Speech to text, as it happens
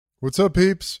What's up,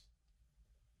 peeps?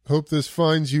 Hope this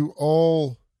finds you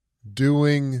all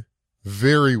doing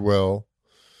very well.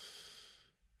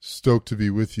 Stoked to be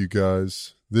with you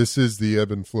guys. This is the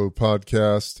Ebb and Flow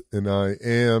podcast, and I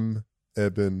am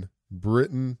Eben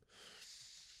Britton.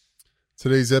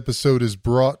 Today's episode is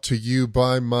brought to you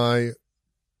by my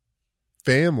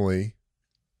family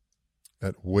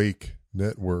at Wake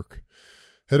Network.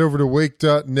 Head over to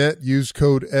wake.net, use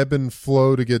code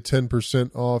EBBANDFLOW to get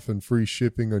 10% off and free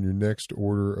shipping on your next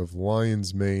order of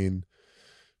lion's mane,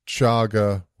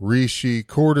 chaga, reishi,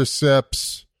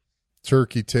 cordyceps,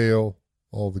 turkey tail,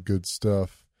 all the good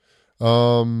stuff.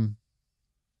 What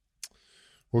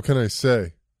can I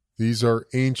say? These are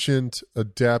ancient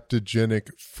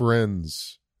adaptogenic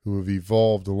friends who have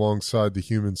evolved alongside the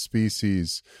human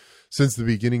species since the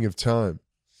beginning of time.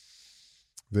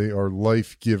 They are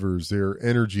life givers. They are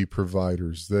energy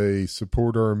providers. They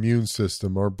support our immune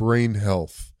system, our brain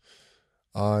health.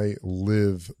 I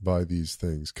live by these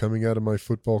things. Coming out of my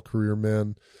football career,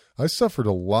 man, I suffered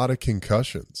a lot of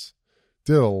concussions.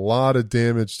 Did a lot of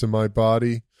damage to my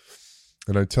body.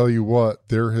 And I tell you what,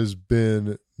 there has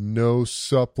been no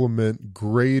supplement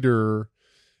greater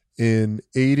in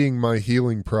aiding my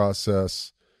healing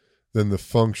process than the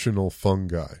functional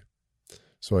fungi.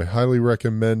 So I highly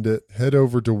recommend it. Head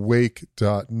over to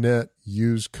wake.net,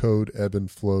 use code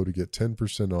EBBANDFLOW to get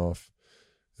 10% off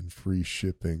and free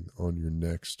shipping on your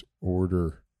next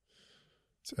order.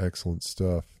 It's excellent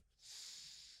stuff.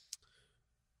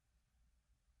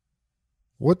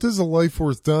 What does a life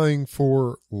worth dying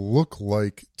for look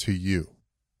like to you?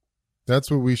 That's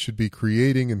what we should be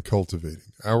creating and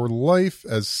cultivating. Our life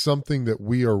as something that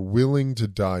we are willing to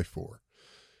die for.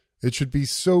 It should be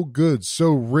so good,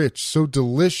 so rich, so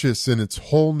delicious in its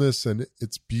wholeness and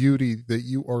its beauty that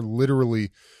you are literally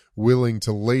willing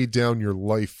to lay down your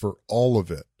life for all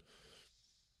of it.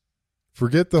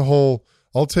 Forget the whole,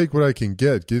 I'll take what I can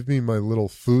get. Give me my little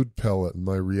food pellet and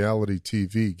my reality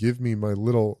TV. Give me my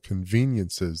little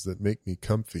conveniences that make me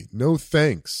comfy. No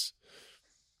thanks.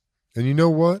 And you know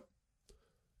what?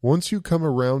 Once you come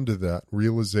around to that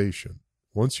realization,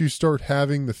 once you start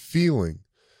having the feeling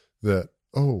that,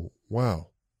 oh, wow,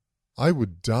 I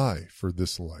would die for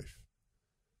this life.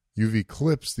 You've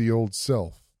eclipsed the old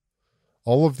self.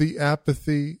 All of the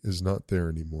apathy is not there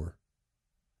anymore.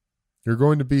 You're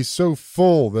going to be so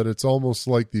full that it's almost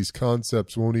like these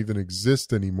concepts won't even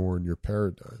exist anymore in your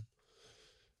paradigm.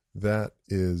 That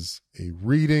is a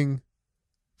reading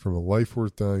from A Life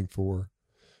Worth Dying For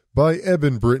by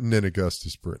Eben Britton and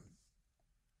Augustus Britton.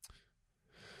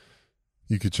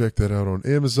 You could check that out on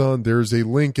Amazon. There's a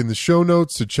link in the show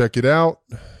notes to check it out.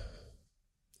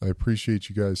 I appreciate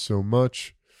you guys so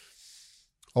much.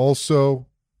 Also,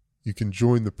 you can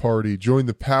join the party, join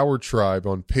the Power Tribe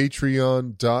on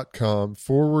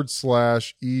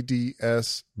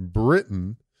patreon.com/EDS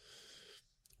Britain.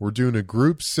 We're doing a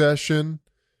group session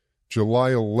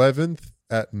July 11th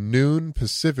at noon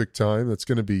Pacific time. That's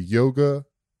going to be yoga,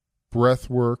 breath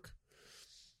work,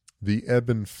 the ebb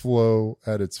and flow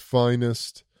at its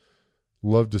finest.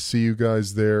 Love to see you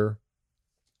guys there.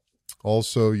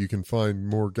 Also, you can find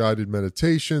more guided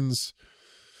meditations,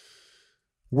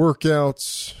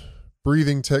 workouts,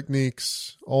 breathing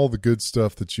techniques, all the good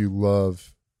stuff that you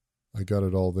love. I got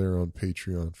it all there on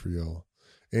Patreon for y'all.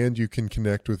 And you can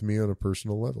connect with me on a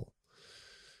personal level.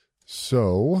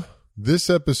 So,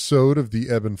 this episode of the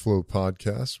Ebb and Flow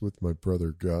podcast with my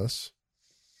brother Gus,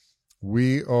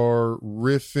 we are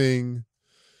riffing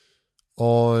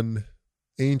on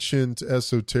ancient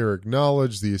esoteric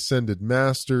knowledge, the Ascended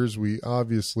Masters. We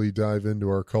obviously dive into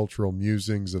our cultural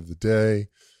musings of the day.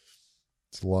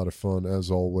 It's a lot of fun, as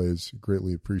always.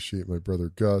 Greatly appreciate my brother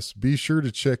Gus. Be sure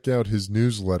to check out his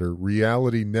newsletter,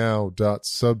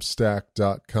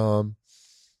 realitynow.substack.com.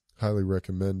 Highly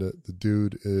recommend it. The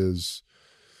dude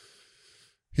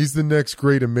he's the next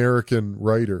great American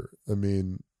writer. I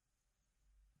mean,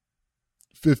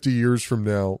 50 years from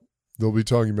now, they'll be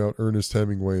talking about Ernest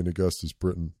Hemingway and Augustus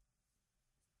Britton.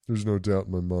 There's no doubt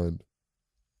in my mind.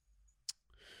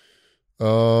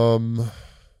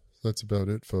 That's about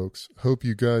it, folks. Hope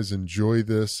you guys enjoy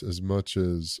this as much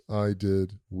as I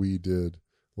did, we did.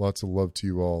 Lots of love to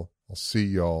you all. I'll see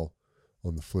y'all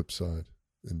on the flip side.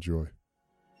 Enjoy.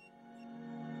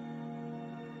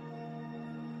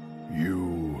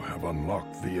 You have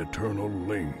unlocked the eternal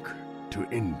link to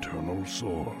internal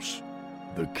source.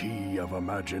 The key of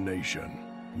imagination,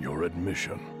 your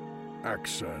admission,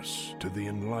 access to the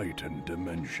enlightened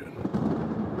dimension.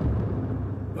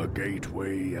 A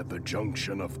gateway at the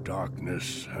junction of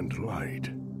darkness and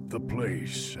light, the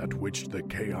place at which the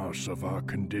chaos of our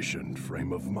conditioned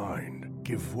frame of mind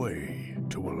give way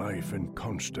to a life in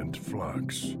constant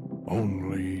flux,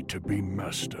 only to be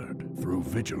mastered through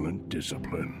vigilant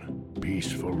discipline.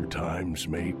 Peaceful times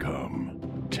may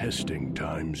come, testing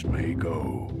times may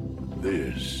go.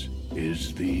 This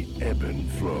is the ebb and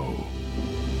flow.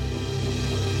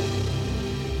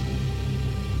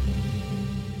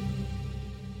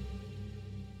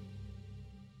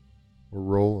 We're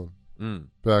rolling.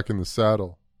 Back in the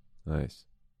saddle. Nice.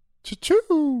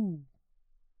 Choo-choo!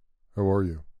 How are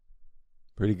you?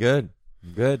 Pretty good.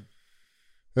 Good.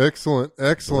 Excellent.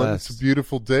 Excellent. Blessed. It's a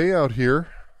beautiful day out here.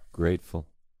 Grateful.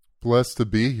 Blessed to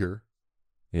be here.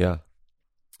 Yeah.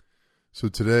 So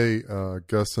today,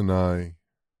 Gus and I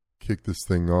kicked this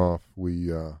thing off.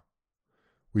 We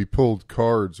pulled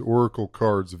cards, oracle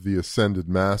cards of the Ascended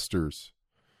Masters.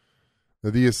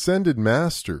 Now, the Ascended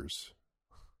Masters,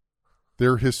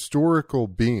 they're historical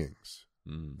beings,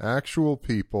 actual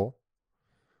people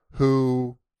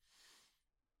who,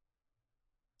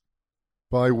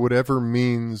 by whatever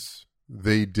means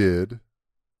they did,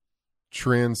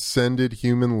 transcended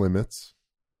human limits.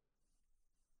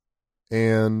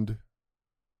 And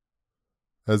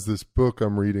as this book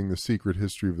I'm reading, The Secret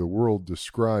History of the World,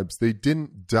 describes, they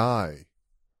didn't die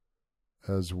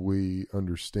as we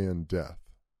understand death.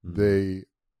 They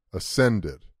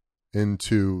ascended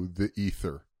into the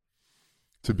ether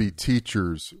to be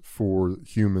teachers for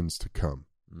humans to come.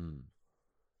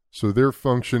 So they're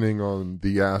functioning on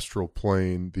the astral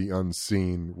plane, the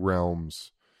unseen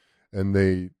realms, and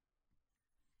they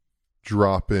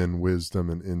drop in wisdom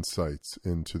and insights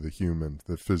into the human,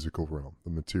 the physical realm, the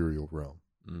material realm.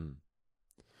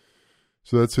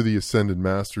 So that's who the Ascended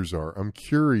Masters are. I'm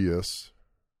curious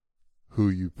who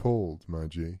you pulled, my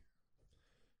G.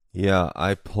 Yeah,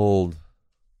 I pulled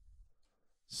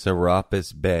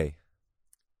Serapis Bey.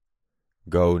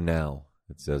 Go now,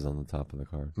 it says on the top of the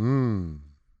card.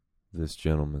 This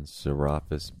gentleman,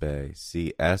 Serapis Bey.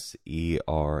 Serapis Bey.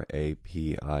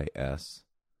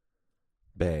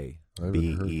 Bey.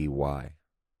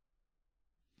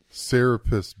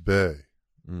 Serapis Bey.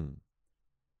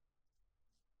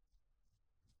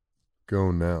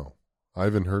 Go now. I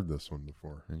haven't heard this one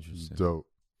before. Interesting. Dope.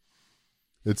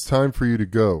 It's time for you to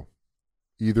go,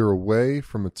 either away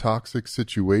from a toxic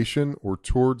situation or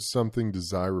towards something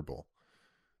desirable.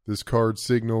 This card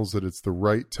signals that it's the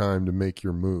right time to make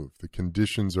your move. The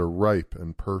conditions are ripe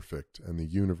and perfect, and the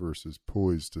universe is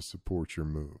poised to support your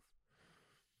move.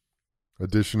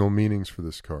 Additional meanings for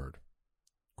this card: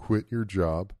 quit your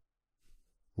job,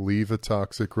 leave a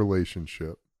toxic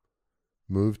relationship,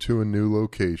 move to a new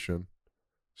location,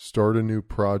 start a new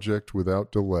project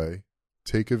without delay,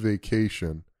 take a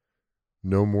vacation,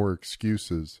 no more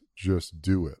excuses, just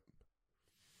do it.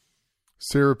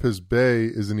 Serapis Bey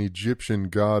is an Egyptian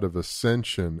god of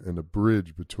ascension and a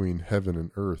bridge between heaven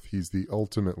and earth. He's the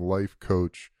ultimate life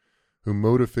coach who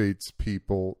motivates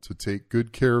people to take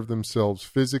good care of themselves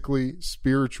physically,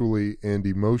 spiritually, and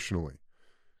emotionally.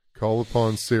 Call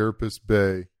upon Serapis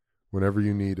Bey whenever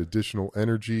you need additional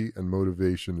energy and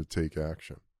motivation to take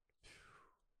action.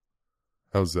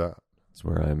 How's that? That's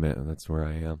where I'm at. That's where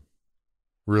I am.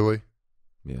 Really?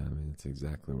 Yeah, I mean, that's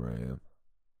exactly where I am.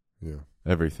 Yeah.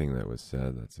 Everything that was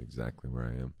said, that's exactly where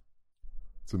I am.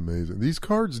 It's amazing. These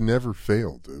cards never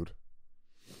fail, dude.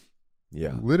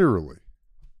 Yeah. Literally.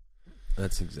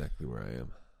 That's exactly where I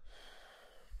am.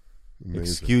 Amazing.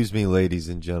 Excuse me, ladies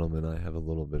and gentlemen, I have a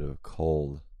little bit of a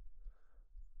cold.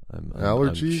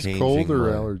 Allergies, I'm cold or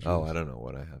my, allergies? Oh, I don't know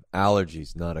what I have.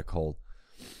 Allergies, not a cold.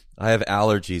 I have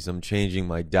allergies. I'm changing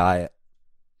my diet.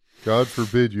 God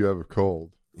forbid you have a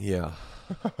cold. Yeah.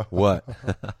 What?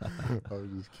 I was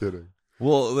just kidding.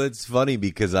 Well, it's funny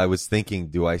because I was thinking,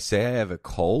 do I say I have a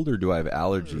cold or do I have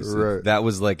allergies? Right. That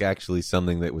was like actually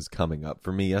something that was coming up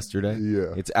for me yesterday.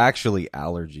 Yeah. It's actually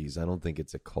allergies. I don't think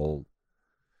it's a cold.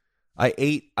 I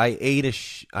ate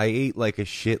like a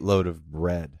shitload of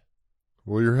bread.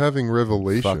 Well, you're having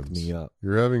revelations. Fucked me up.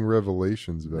 You're having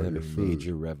revelations about Having your food.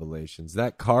 major revelations.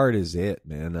 That card is it,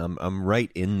 man. I'm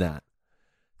right in that.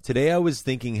 Today I was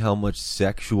thinking how much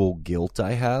sexual guilt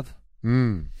I have.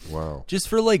 Wow. Just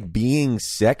for like being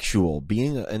sexual,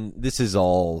 and this is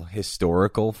all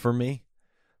historical for me.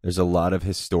 There's a lot of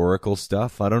historical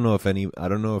stuff. I don't know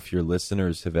if your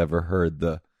listeners have ever heard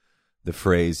the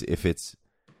phrase if it's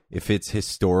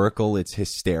historical, it's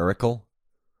hysterical.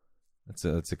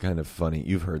 That's a kind of funny.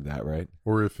 You've heard that, right?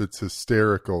 Or if it's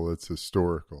hysterical, it's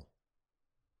historical.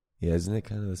 Yeah, isn't it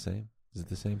kind of the same? Is it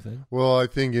the same thing? Well, I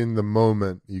think in the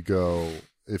moment you go,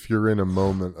 if you're in a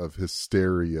moment of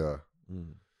hysteria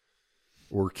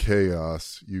or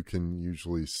chaos, you can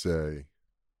usually say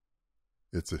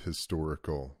it's a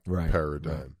historical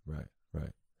paradigm. Right.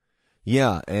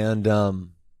 Yeah, and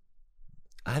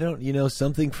I don't,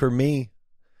 something for me.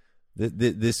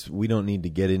 This we don't need to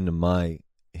get into my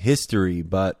history,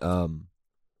 but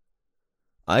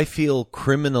I feel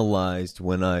criminalized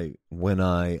when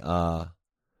I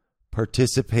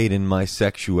participate in my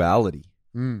sexuality,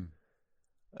 and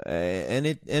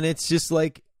it's just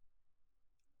like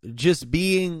just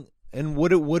being. And what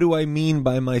do I mean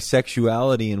by my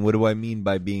sexuality, and what do I mean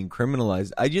by being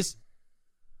criminalized?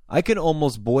 I can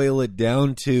almost boil it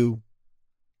down to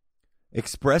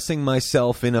expressing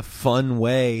myself in a fun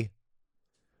way,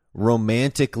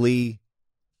 romantically,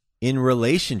 in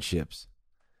relationships.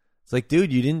 It's like,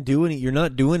 dude, you're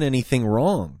not doing anything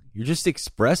wrong. You're just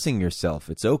expressing yourself.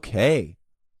 It's okay.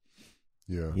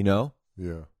 Yeah.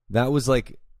 Yeah. That was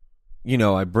like,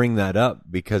 I bring that up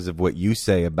because of what you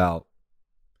say about,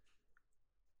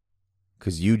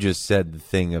 because you just said the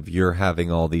thing of you're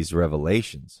having all these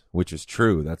revelations, which is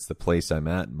true. That's the place I'm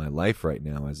at in my life right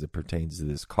now as it pertains to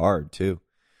this card, too.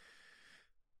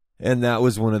 And that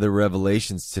was one of the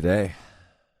revelations today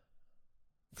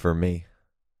for me.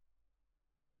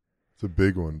 It's a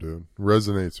big one, dude.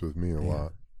 Resonates with me a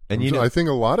lot. And I think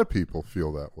a lot of people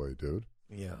feel that way, dude.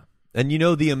 Yeah. And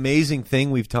the amazing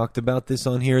thing, we've talked about this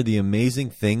on here, the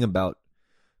amazing thing about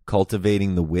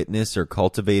cultivating the witness or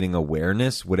cultivating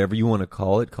awareness, whatever you want to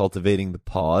call it, cultivating the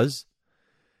pause,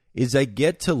 is I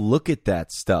get to look at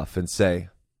that stuff and say,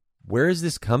 where is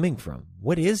this coming from?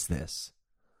 What is this?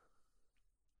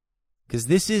 Because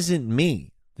this isn't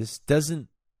me. This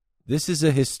is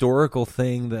a historical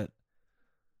thing that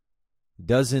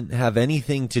doesn't have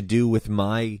anything to do with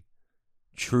my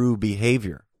true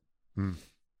behavior.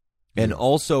 And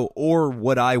also, or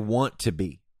what I want to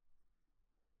be.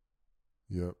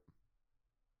 Yep.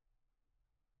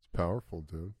 It's powerful,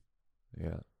 dude.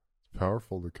 Yeah. It's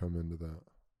powerful to come into that.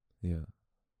 Yeah.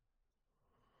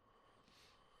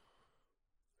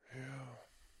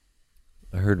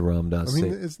 I heard Ram Dass say...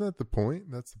 isn't that the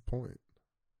point? That's the point.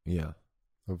 Yeah.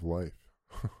 Of life.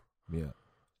 Yeah.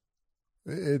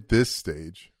 At this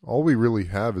stage, all we really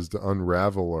have is to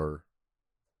unravel our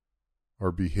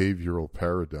behavioral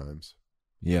paradigms.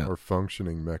 Yeah. Our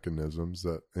functioning mechanisms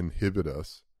that inhibit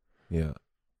us. Yeah.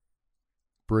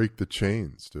 Break the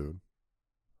chains, dude.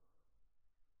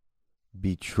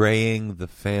 Betraying the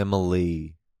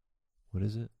family. What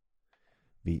is it?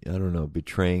 I don't know.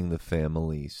 Betraying the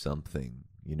family something.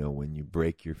 When you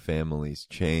break your family's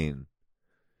chain.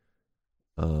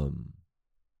 It's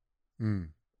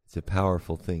a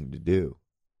powerful thing to do.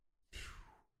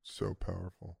 So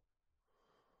powerful.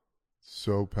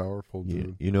 So powerful,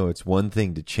 dude. It's one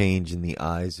thing to change in the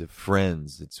eyes of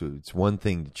friends. It's one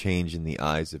thing to change in the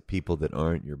eyes of people that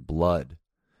aren't your blood.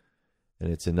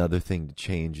 And it's another thing to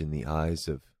change in the eyes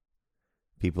of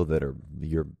people that are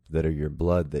your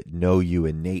blood, that know you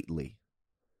innately.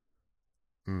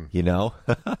 Yeah.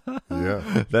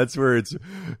 That's where it's,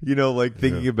 like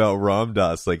thinking about Ram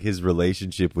Dass, like his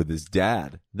relationship with his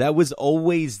dad. That was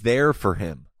always there for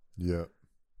him. Yeah.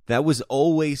 That was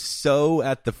always so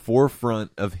at the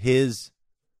forefront of his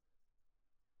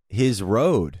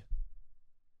road.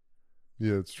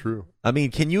 Yeah, it's true. I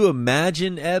mean, can you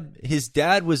imagine, Eb? His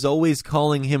dad was always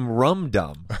calling him Rum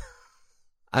Dum.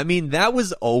 I mean, that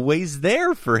was always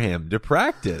there for him to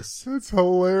practice. It's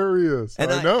hilarious.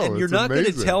 And I know. And you're not going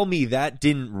to tell me that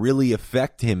didn't really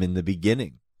affect him in the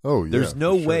beginning. Oh, yeah. There's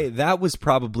no way. That was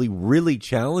probably really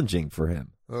challenging for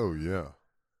him. Oh, yeah.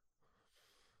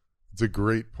 It's a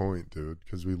great point, dude,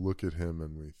 because we look at him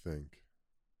and we think,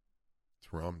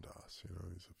 it's Ram Dass,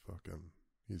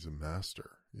 he's a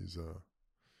master. He's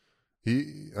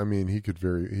very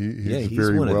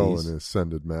well an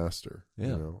ascended master.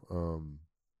 Yeah.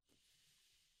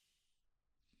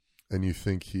 And you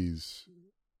think you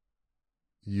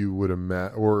would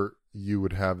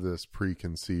have this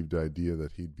preconceived idea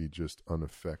that he'd be just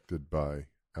unaffected by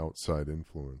outside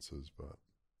influences, but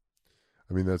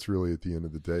that's really, at the end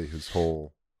of the day, his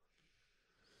whole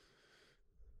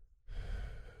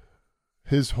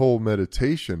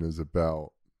meditation is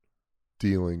about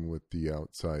dealing with the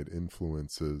outside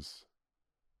influences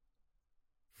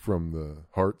from the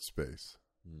heart space.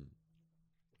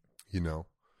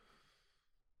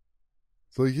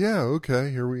 So yeah,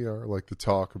 okay, here we are. Like the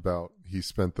talk about he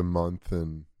spent the month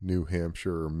in New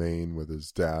Hampshire or Maine with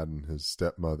his dad and his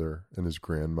stepmother and his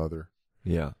grandmother.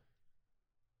 Yeah.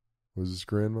 Was his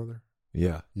grandmother?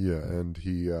 Yeah. Yeah, and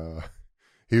he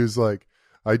was like,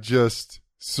 I just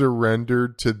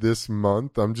surrendered to this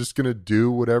month. I'm just going to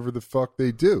do whatever the fuck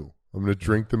they do. I'm going to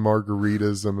drink the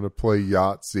margaritas. I'm going to play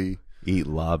Yahtzee. Eat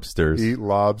lobsters.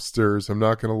 I'm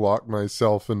not going to lock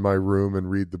myself in my room and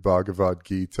read the Bhagavad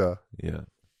Gita. Yeah.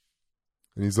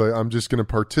 And he's like, I'm just going to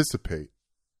participate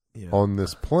on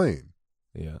this plane.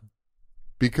 Yeah.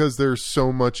 Because there's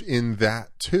so much in that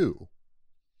too.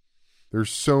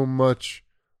 There's so much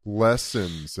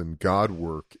lessons and God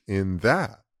work in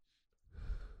that.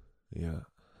 Yeah.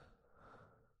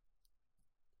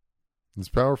 It's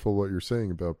powerful what you're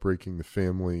saying about breaking the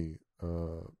family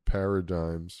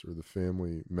paradigms or the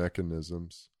family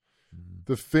mechanisms. Mm-hmm.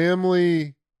 The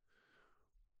family,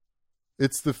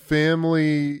 it's the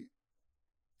family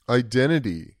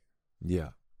identity Yeah.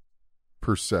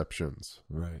 perceptions.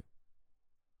 Right.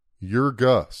 You're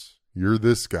Gus. You're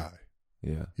this guy.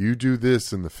 Yeah. You do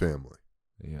this in the family.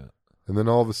 Yeah. And then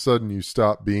all of a sudden you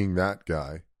stop being that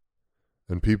guy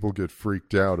and people get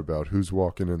freaked out about who's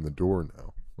walking in the door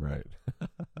now. Right.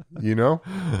 You know?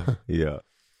 Yeah.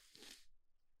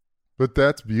 But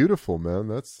that's beautiful, man.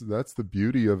 That's the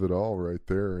beauty of it all right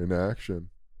there in action.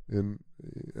 And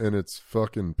it's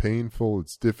fucking painful,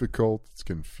 it's difficult, it's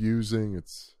confusing,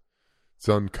 it's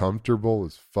uncomfortable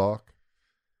as fuck.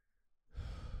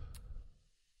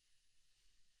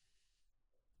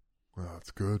 Oh,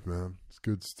 it's good, man. It's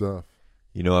good stuff.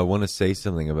 You know, I want to say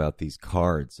something about these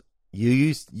cards.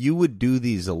 You would do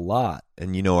these a lot,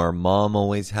 and you know, our mom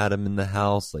always had them in the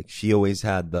house. Like she always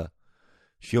had the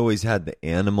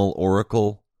animal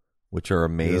oracle, which are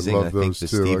amazing. Yeah, I love think those the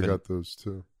too. Stephen, I got those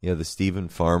too. Yeah, the Stephen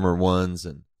Farmer ones,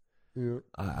 and Yeah.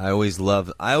 I always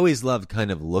loved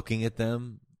kind of looking at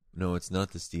them. No, it's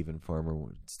not the Stephen Farmer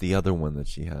one. It's the other one that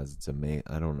she has. It's amazing.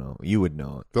 I don't know. You would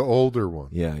know it. The older one.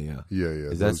 Yeah. Yeah.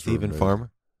 Is that those were Stephen amazing.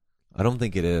 Farmer? I don't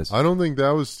think it is. I don't think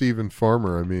that was Stephen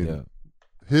Farmer. I mean, Yeah.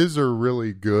 his are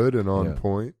really good and on Yeah.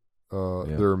 point. Yeah.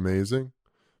 They're amazing.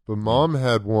 But Mom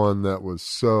had one that was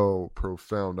so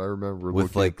profound. I remember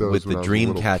With looking at those with when the I was a dream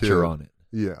little catcher kid. on it.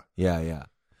 Yeah. Yeah.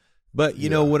 But you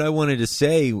know Yeah. what I wanted to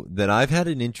say, that I've had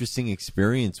an interesting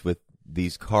experience with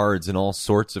these cards and all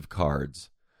sorts of cards.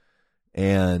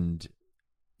 And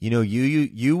you know,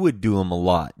 you would do them a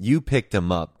lot. You picked them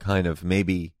up kind of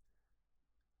maybe,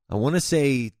 I want to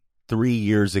say 3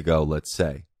 years ago, let's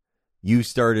say. You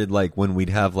started like when we'd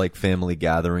have like family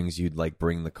gatherings, you'd like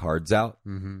bring the cards out.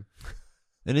 Mm-hmm.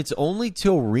 And it's only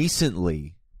till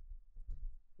recently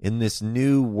in this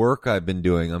new work I've been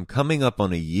doing, I'm coming up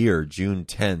on a year, June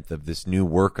 10th, of this new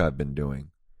work I've been doing,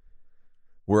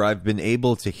 where I've been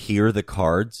able to hear the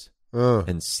cards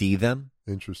and see them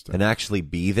Interesting. and actually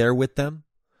be there with them.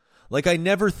 Like, I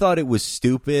never thought it was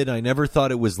stupid. I never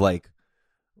thought it was like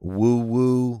woo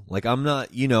woo. Like, I'm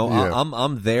not, you know, Yeah.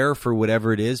 I'm there for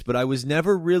whatever it is, but I was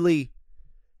never really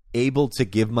able to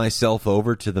give myself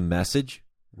over to the message.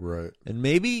 Right. And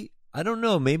maybe, I don't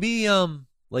know, maybe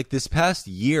like this past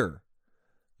year,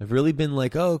 I've really been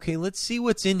like, oh, okay, let's see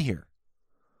what's in here.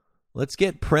 Let's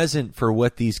get present for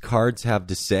what these cards have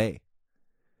to say.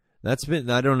 That's been,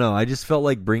 I don't know, I just felt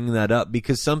like bringing that up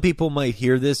because some people might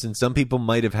hear this and some people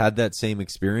might have had that same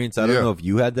experience. I don't Yeah. know if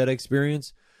you had that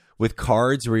experience with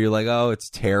cards where you're like, oh, it's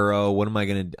tarot. What am I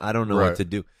going to, I don't know Right. what to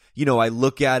do. You know, I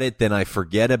look at it, then I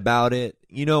forget about it,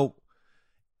 you know.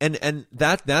 And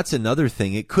that's another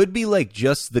thing. It could be like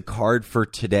just the card for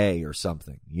today or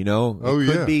something, you know? It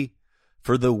could yeah. be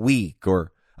for the week,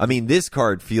 or I mean, this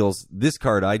card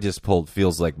I just pulled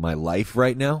feels like my life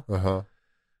right now. Uh-huh.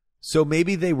 So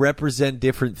maybe they represent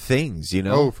different things, you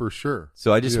know? Oh, for sure.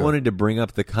 So I just Yeah. wanted to bring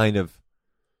up the kind of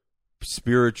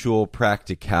spiritual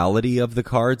practicality of the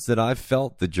cards that I've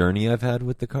felt, the journey I've had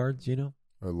with the cards, you know?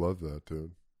 I love that,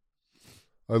 dude.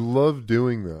 I love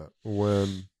doing that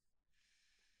when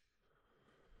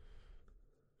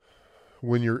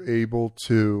you're able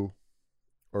to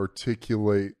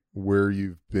articulate where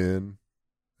you've been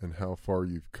and how far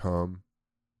you've come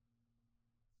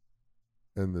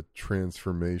and the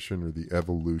transformation or the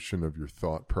evolution of your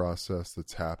thought process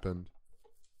that's happened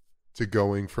to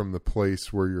going from the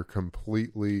place where you're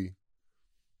completely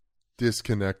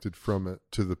disconnected from it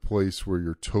to the place where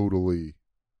you're totally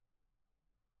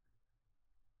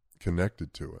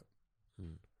connected to it.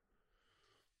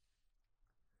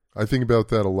 I think about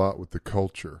that a lot with the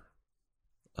culture.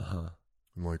 Uh-huh.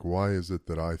 I'm like, why is it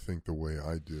that I think the way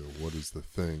I do? What is the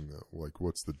thing? Like,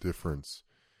 what's the difference?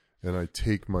 And I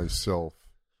take myself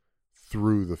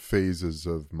through the phases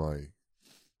of my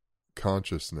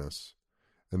consciousness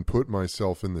and put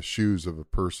myself in the shoes of a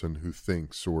person who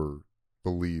thinks or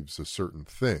believes a certain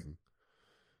thing.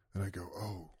 And I go,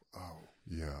 oh,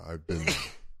 yeah, I've been there.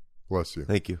 Bless you.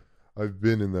 Thank you. I've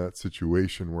been in that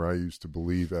situation where I used to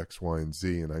believe X, Y, and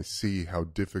Z, and I see how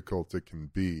difficult it can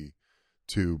be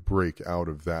to break out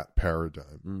of that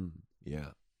paradigm.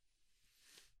 Yeah.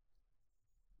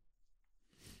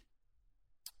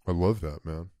 I love that,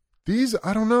 man. These,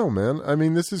 I don't know, man. I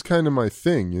mean, this is kind of my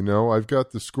thing, you know. I've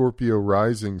got the Scorpio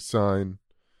rising sign.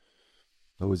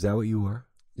 Oh, is that what you are?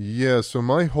 Yeah, so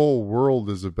my whole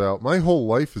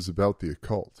life is about the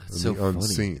occult and That's so the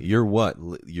unseen. funny. You're what?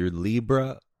 You're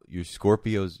Libra, your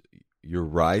Scorpio's, your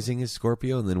rising is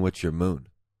Scorpio, and then what's your moon?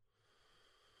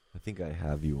 I think I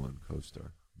have you on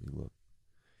CoStar. Let me look.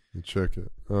 Let me check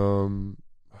it. I'm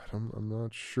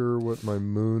not sure what my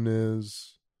moon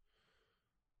is.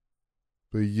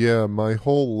 But yeah, my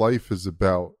whole life is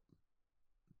about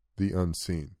the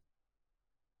unseen.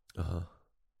 Uh-huh.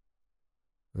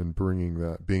 And bringing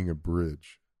that, being a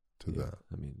bridge to Yeah, that.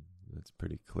 I mean, that's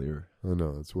pretty clear. I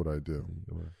know, that's what I do.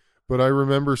 You are. But I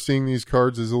remember seeing these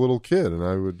cards as a little kid, and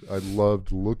I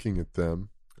loved looking at them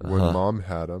when Mom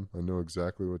had them. I know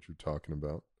exactly what you're talking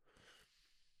about.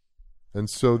 And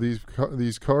so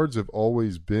these cards have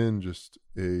always been just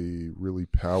a really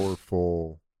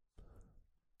powerful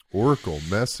oracle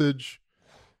message.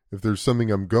 If there's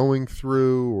something I'm going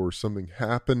through or something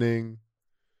happening,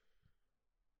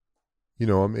 you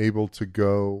know, I'm able to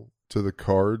go to the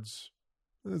cards.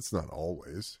 It's not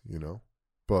always, you know,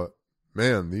 but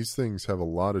man, these things have a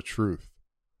lot of truth.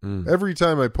 Every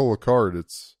time I pull a card,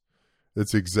 it's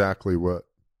exactly what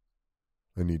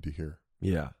I need to hear.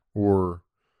 Yeah. Or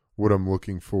what I'm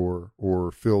looking for,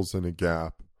 or fills in a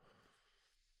gap.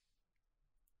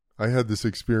 I had this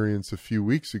experience a few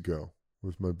weeks ago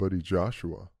with my buddy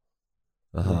Joshua.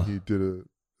 Uh-huh. He did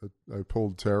I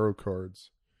pulled tarot cards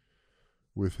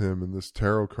with him, and this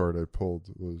tarot card I pulled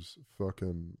was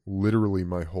fucking literally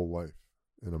my whole life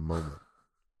in a moment.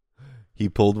 He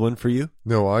pulled one for you?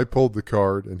 No, I pulled the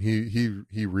card, and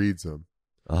he reads them.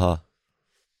 Uh-huh.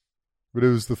 But it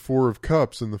was the Four of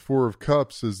Cups, and the Four of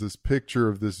Cups is this picture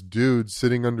of this dude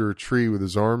sitting under a tree with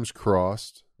his arms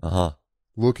crossed, Uh-huh.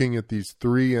 looking at these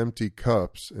 3 empty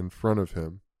cups in front of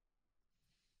him.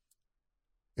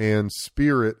 And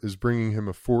Spirit is bringing him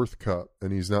a 4th cup,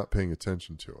 and he's not paying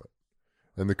attention to it.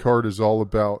 And the card is all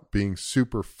about being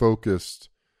super focused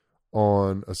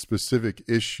on a specific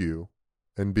issue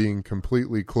and being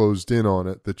completely closed in on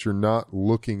it, that you're not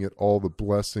looking at all the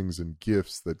blessings and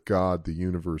gifts that God, the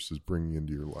universe, is bringing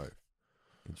into your life.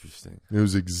 Interesting. It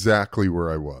was exactly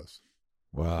where I was.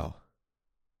 Wow.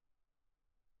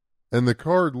 And the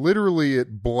card, literally,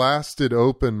 it blasted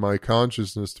open my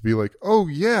consciousness to be like, oh,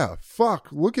 yeah, fuck,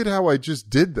 look at how I just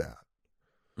did that.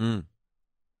 Mm.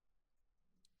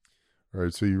 All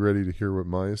right, so you ready to hear what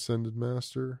my Ascended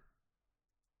Master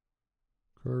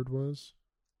card was?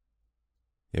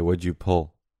 Yeah, what'd you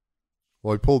pull?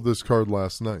 Well, I pulled this card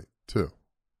last night, too.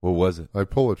 What was it? I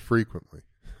pull it frequently.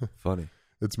 Funny.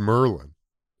 It's Merlin,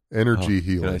 energy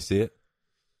healing. Can I see it?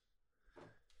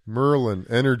 Merlin,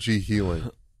 energy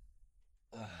healing.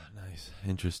 Nice.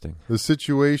 Interesting. The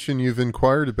situation you've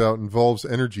inquired about involves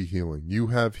energy healing. You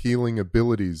have healing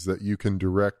abilities that you can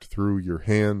direct through your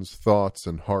hands, thoughts,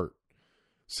 and heart.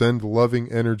 Send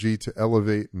loving energy to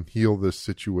elevate and heal this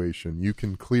situation. You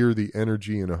can clear the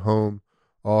energy in a home,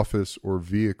 office, or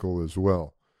vehicle as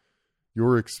well.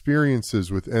 Your experiences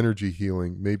with energy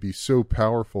healing may be so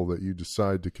powerful that you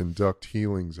decide to conduct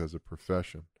healings as a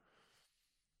profession.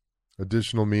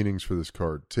 Additional meanings for this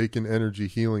card. Take an energy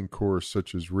healing course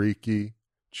such as Reiki,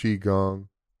 Qigong,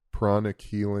 pranic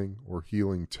healing, or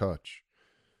healing touch.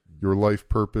 Your life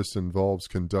purpose involves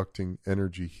conducting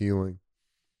energy healing.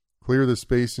 Clear the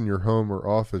space in your home or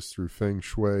office through feng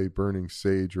shui, burning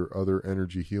sage, or other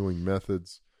energy healing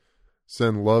methods.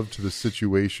 Send love to the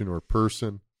situation or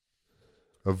person.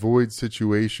 Avoid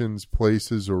situations,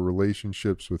 places, or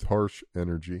relationships with harsh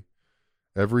energy.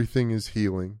 Everything is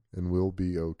healing and will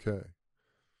be okay.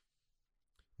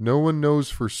 No one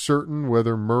knows for certain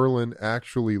whether Merlin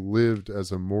actually lived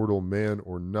as a mortal man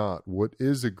or not. What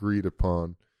is agreed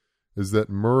upon is that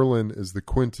Merlin is the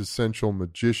quintessential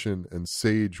magician and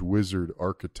sage wizard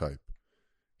archetype.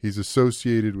 He's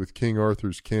associated with King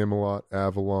Arthur's Camelot,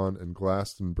 Avalon, and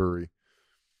Glastonbury.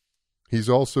 He's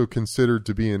also considered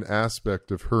to be an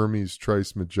aspect of Hermes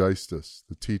Trismegistus,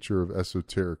 the teacher of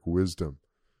esoteric wisdom.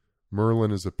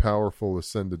 Merlin is a powerful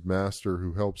ascended master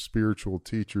who helps spiritual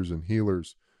teachers and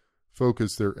healers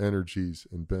focus their energies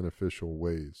in beneficial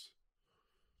ways.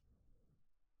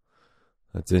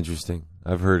 That's interesting.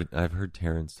 I've heard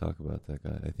Terrence talk about that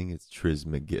guy. I think it's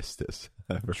Trismegistus.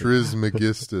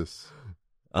 Trismegistus.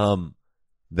 That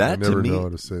I never to me, know how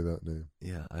to say that name.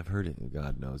 Yeah, I've heard it.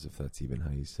 God knows if that's even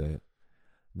how you say it.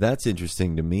 That's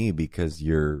interesting to me because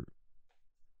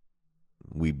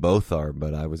we both are,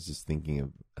 but I was just thinking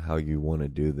of how you want to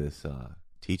do this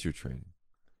teacher training.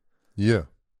 Yeah.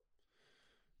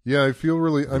 Yeah, I feel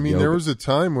really, I mean, yoga. there was a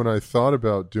time when I thought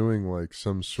about doing like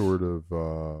some sort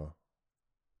of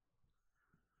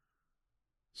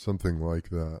Something like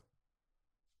that.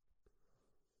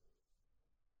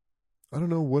 I don't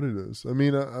know what it is. I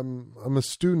mean, I'm a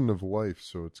student of life,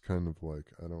 so it's kind of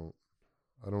like I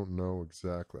don't know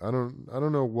exactly. I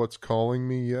don't know what's calling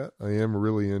me yet. I am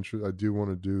really interested. I do want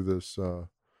to do this.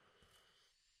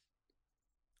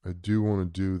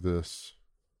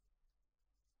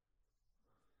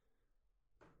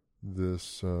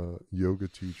 This yoga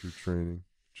teacher training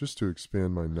just to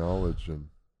expand my knowledge. And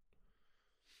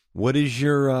what is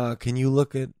your? Can you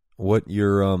look at what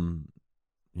your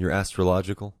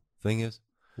astrological thing is?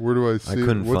 Where do I see? I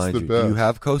couldn't What's find the you. best? Do you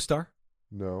have CoStar?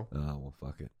 No. Oh well,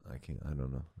 fuck it. I can't. I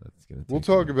don't know. That's gonna. We'll take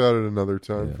talk a about it another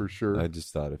time Yeah. for sure. I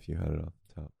just thought if you had it off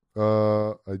the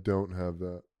top. I don't have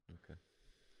that. Okay.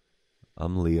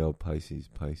 I'm Leo, Pisces.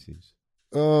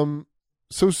 So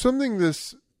something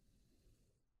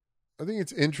I think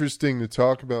it's interesting to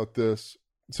talk about this.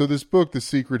 So this book, The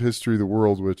Secret History of the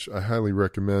World, which I highly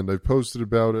recommend. I posted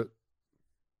about it.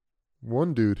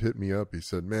 One dude hit me up. He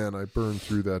said, "Man, I burned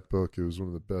through that book. It was one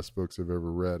of the best books I've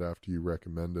ever read after you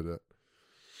recommended it."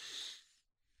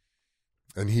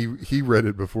 And he read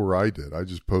it before I did. I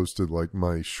just posted like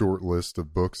my short list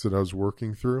of books that I was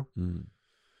working through. Mm.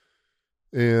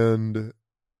 And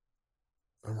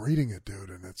I'm reading it, dude,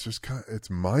 and it's just it's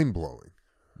mind-blowing.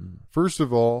 Mm. First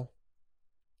of all,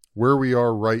 where we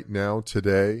are right now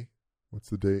today, what's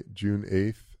the date? June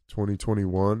 8th,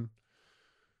 2021.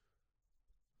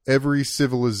 Every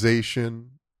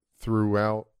civilization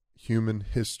throughout human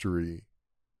history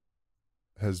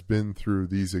has been through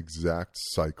these exact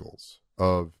cycles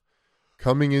of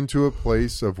coming into a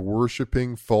place of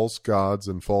worshiping false gods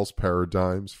and false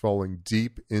paradigms, falling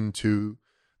deep into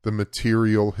the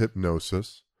material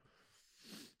hypnosis,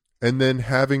 and then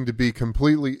having to be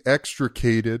completely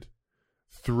extricated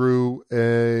through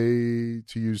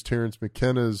to use Terence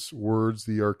McKenna's words,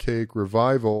 the archaic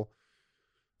revival,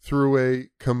 through a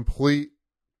complete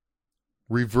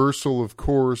reversal of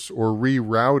course or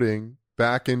rerouting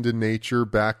back into nature,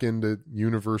 back into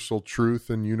universal truth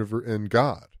and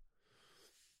God.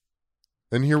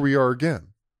 And here we are again.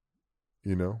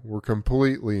 You know, we're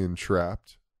completely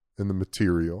entrapped in the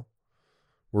material.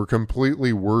 We're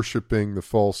completely worshiping the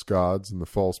false gods and the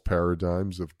false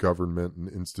paradigms of government and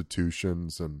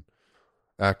institutions and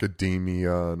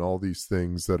academia and all these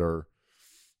things that are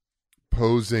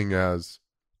posing as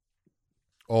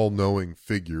all-knowing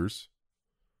figures.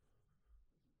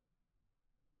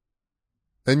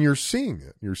 And you're seeing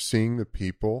it. You're seeing the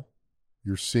people.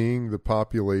 You're seeing the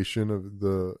population of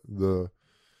the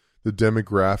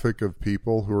demographic of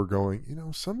people who are going, you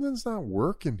know, something's not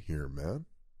working here, man.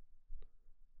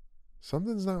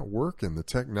 Something's not working. The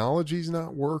technology's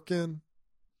not working.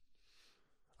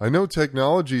 I know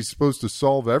technology is supposed to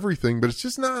solve everything, but it's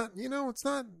just not, you know, it's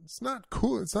not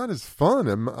cool. It's not as fun.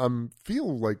 I'm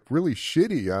feel like really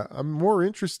shitty. I'm more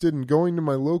interested in going to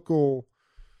my local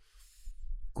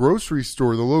grocery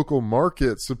store, the local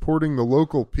market, supporting the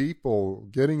local people,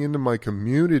 getting into my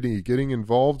community, getting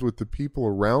involved with the people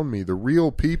around me, the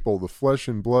real people, the flesh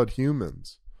and blood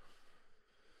humans.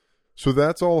 So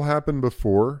that's all happened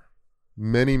before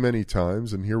many, many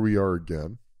times, and here we are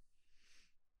again.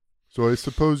 So I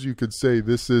suppose you could say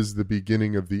this is the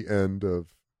beginning of the end of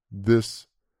this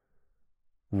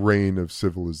reign of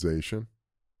civilization.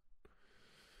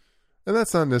 And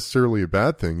that's not necessarily a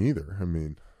bad thing either. I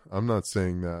mean, I'm not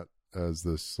saying that as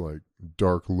this like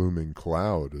dark looming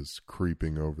cloud is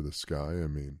creeping over the sky. I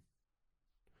mean,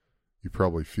 you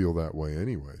probably feel that way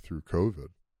anyway through COVID.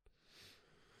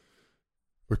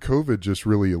 But COVID just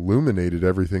really illuminated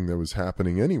everything that was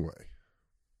happening anyway.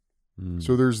 Mm.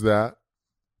 So there's that.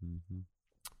 Mm-hmm.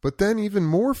 But then even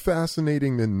more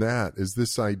fascinating than that is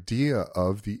this idea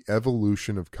of the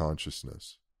evolution of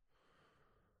consciousness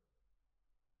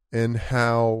and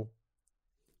how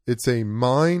it's a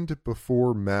mind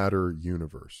before matter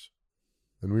universe.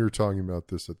 And we were talking about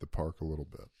this at the park a little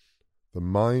bit. The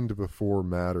mind before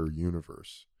matter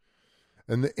universe.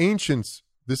 And the ancients,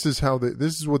 this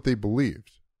is what they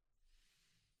believed.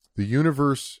 The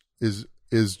universe is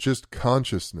just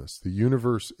consciousness. The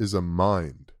universe is a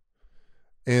mind.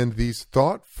 And these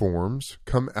thought forms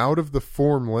come out of the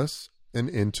formless and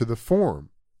into the form.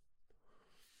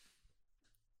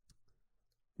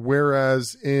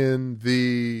 Whereas in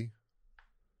the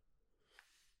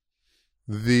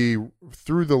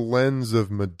through the lens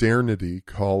of modernity,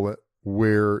 call it,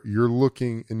 where you're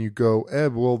looking and you go,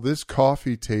 Eb, well, this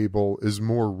coffee table is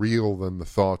more real than the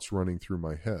thoughts running through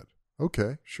my head.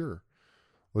 Okay, sure.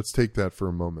 Let's take that for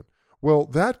a moment. Well,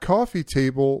 that coffee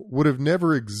table would have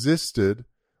never existed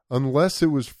unless it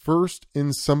was first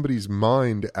in somebody's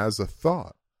mind as a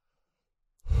thought.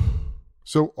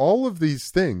 So all of these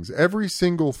things, every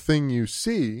single thing you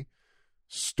see,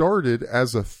 started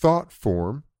as a thought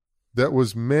form that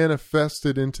was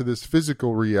manifested into this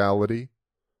physical reality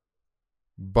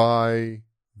by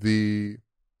the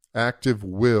active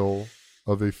will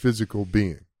of a physical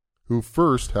being who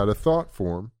first had a thought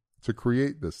form to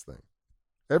create this thing.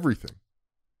 Everything.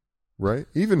 Right?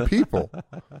 Even people.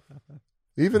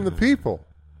 Even the people.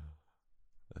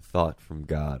 A thought from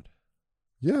God.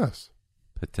 Yes.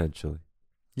 Potentially.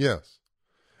 Yes.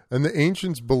 And the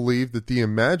ancients believed that the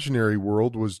imaginary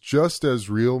world was just as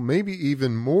real, maybe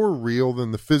even more real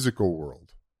than the physical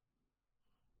world.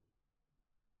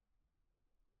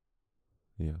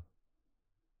 Yeah.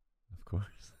 Of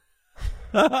course.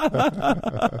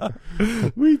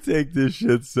 We take this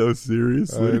shit so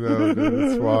seriously. I know, dude.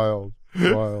 It's wild.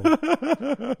 Wild.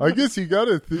 I guess you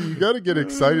gotta get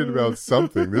excited about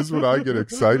something. This is what I get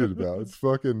excited about. It's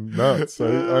fucking nuts.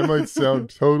 I might sound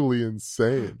totally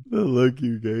insane. The look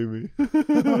you gave me.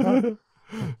 That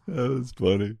was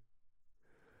funny.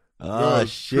 Oh,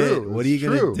 shit. True. What are you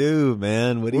going to do,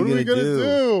 man? What are we gonna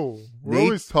do? We're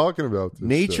always talking about this.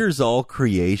 Nature's shit. all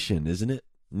creation, isn't it?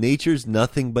 Nature's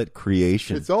nothing but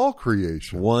creation. It's all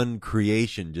creation. One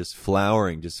creation, just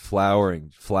flowering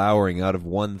out of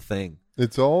one thing.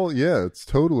 It's all,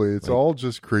 it's all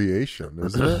just creation,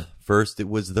 isn't it? First it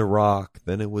was the rock,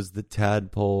 then it was the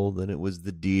tadpole, then it was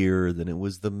the deer, then it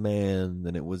was the man,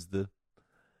 then it was the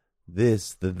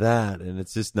this, the that, and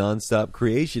it's just nonstop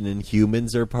creation, and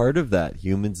humans are part of that.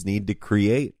 Humans need to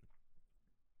create.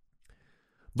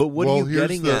 But what are you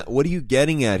getting at? What are you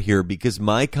getting at here? Because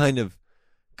my kind of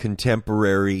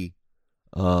contemporary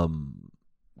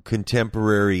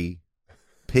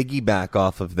piggyback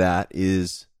off of that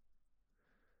is,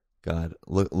 God,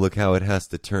 look how it has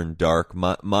to turn dark.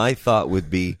 My thought would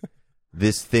be,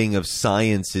 this thing of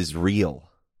science is real.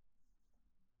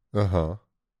 Uh-huh.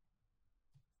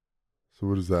 So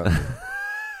what does that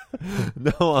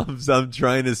mean? No, I'm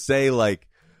trying to say, like,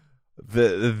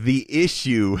 the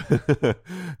issue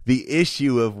the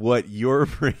issue of what you're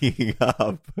bringing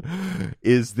up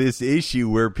is this issue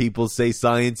where people say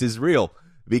science is real,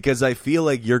 because I feel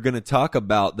like you're going to talk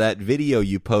about that video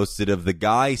you posted of the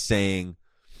guy saying,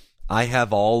 I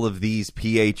have all of these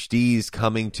PhDs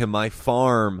coming to my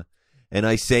farm, and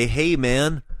I say, hey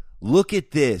man, look at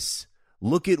this,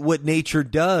 look at what nature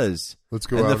does. Let's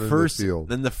go out into the field.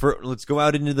 Let's go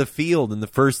out into the field, and the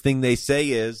first thing they say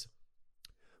is,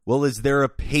 well, is there a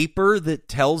paper that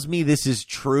tells me this is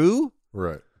true?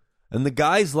 Right. And the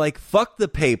guy's like, fuck the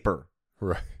paper.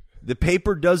 Right. The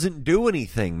paper doesn't do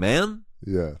anything, man.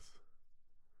 Yes.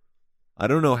 I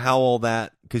don't know how all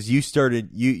that, because you started,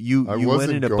 you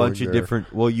went in a bunch of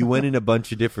different, well, you went in a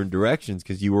bunch of different directions,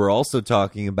 because you were also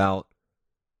talking about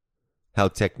how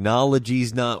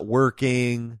technology's not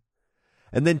working.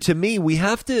 And then to me, we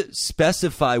have to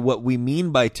specify what we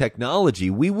mean by technology.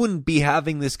 We wouldn't be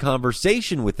having this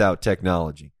conversation without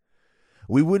technology.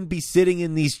 We wouldn't be sitting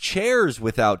in these chairs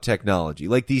without technology.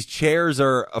 Like, these chairs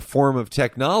are a form of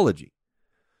technology.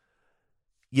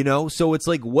 You know, so it's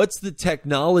like, what's the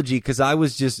technology? Because I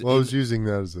was just... Well, I was using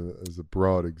that as a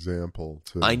broad example.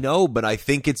 I know, but I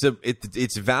think it's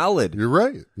valid. You're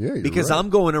right. Yeah, you're because right. I'm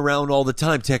going around all the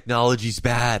time, technology's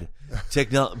bad.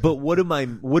 But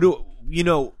you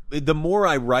know, the more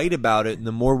I write about it and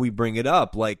the more we bring it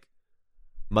up, like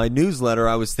my newsletter,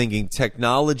 I was thinking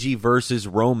technology versus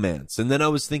romance. And then I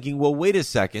was thinking, well, wait a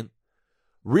second.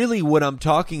 Really what I'm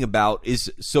talking about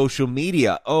is social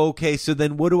media. Oh, okay, so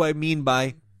then what do I mean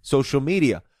by social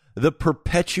media? The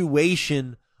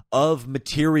perpetuation of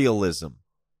materialism.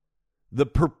 The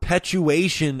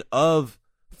perpetuation of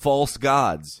false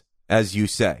gods, as you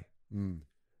say. Mm.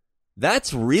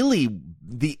 That's really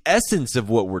the essence of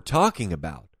what we're talking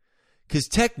about. Because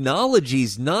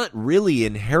technology's not really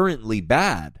inherently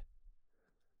bad.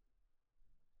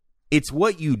 It's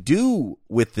what you do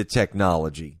with the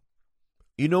technology.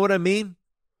 You know what I mean?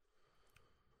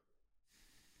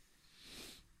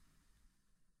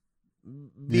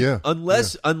 Yeah.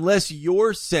 Unless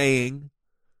you're saying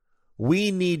we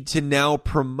need to now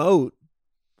promote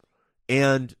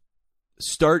and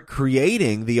start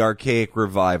creating the archaic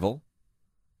revival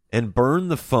and burn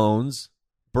the phones,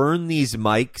 burn these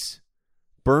mics,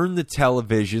 burn the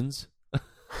televisions.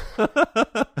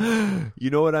 You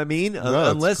know what I mean?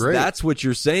 No, unless that's what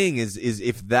you're saying is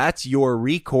if that's your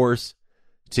recourse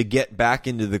to get back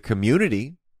into the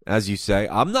community, as you say,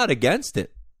 I'm not against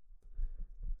it.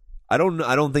 I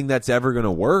don't think that's ever going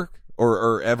to work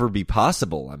or ever be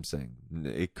possible. I'm saying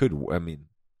it could. I mean,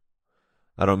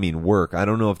 I don't mean work. I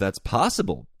don't know if that's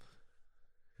possible.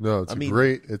 No, it's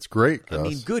great. It's great, Gus. I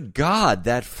mean, good God,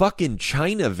 that fucking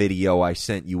China video I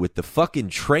sent you with the fucking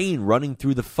train running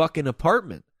through the fucking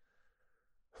apartment.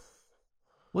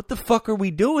 What the fuck are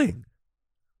we doing?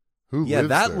 Who yeah, lives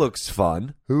that there? looks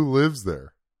fun. Who lives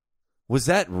there? Was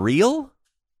that real?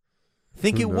 I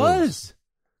think Who it knows? was.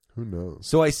 Who knows?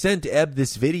 So I sent Eb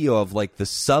this video of like the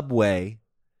subway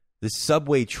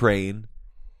train.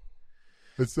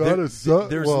 It's not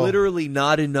There's literally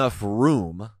not enough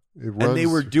room. And they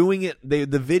were doing it.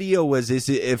 The video was as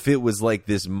if it was like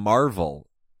this marvel.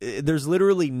 There's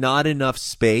literally not enough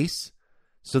space.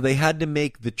 So they had to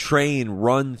make the train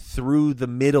run through the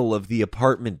middle of the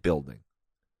apartment building.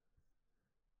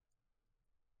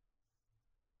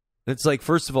 It's like,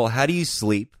 first of all, how do you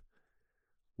sleep?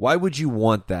 Why would you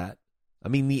want that? I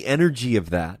mean, the energy of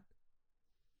that.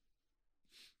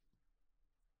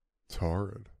 It's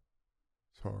hard.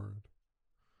 It's hard.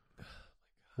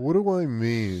 What do I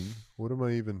mean? What am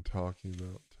I even talking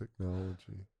about?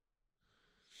 Technology.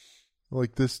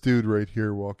 Like this dude right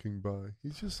here walking by.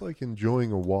 He's just like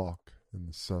enjoying a walk in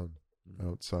the sun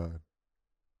outside.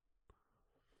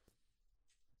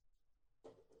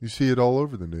 You see it all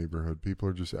over the neighborhood. People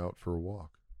are just out for a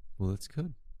walk. Well, that's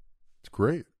good. It's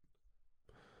great.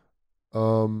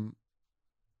 I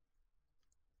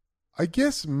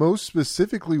guess most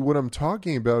specifically what I'm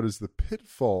talking about is the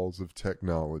pitfalls of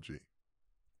technology,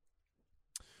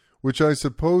 which I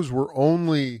suppose we're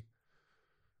only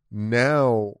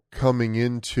now coming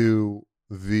into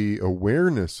the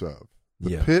awareness of,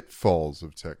 the pitfalls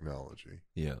of technology.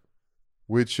 Yeah.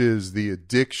 Which is the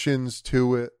addictions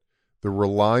to it, the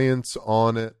reliance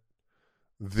on it,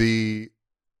 the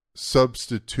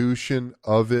substitution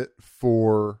of it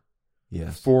for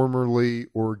formerly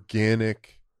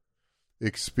organic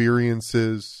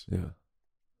experiences. Yeah.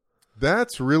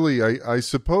 That's really, I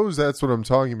suppose that's what I'm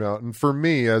talking about. And for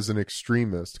me as an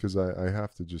extremist, because I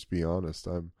have to just be honest,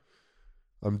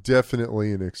 I'm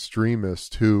definitely an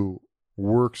extremist who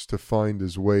works to find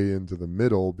his way into the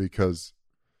middle, because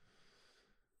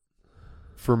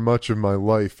for much of my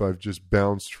life I've just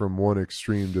bounced from one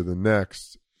extreme to the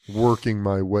next, working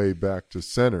my way back to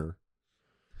center.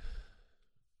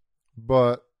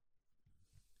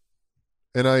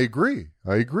 And I agree.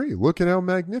 Look at how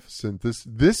magnificent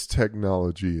this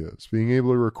technology is. Being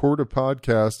able to record a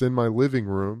podcast in my living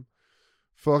room,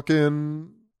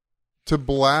 fucking to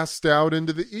blast out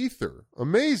into the ether.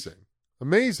 Amazing.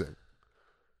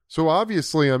 So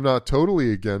obviously I'm not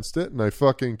totally against it, and I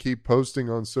fucking keep posting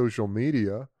on social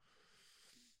media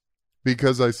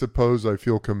because I suppose I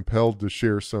feel compelled to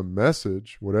share some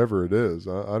message, whatever it is.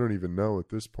 I don't even know at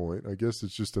this point. I guess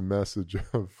it's just a message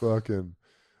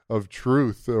of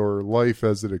truth or life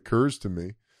as it occurs to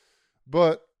me.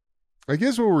 But I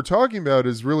guess what we're talking about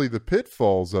is really the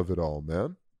pitfalls of it all,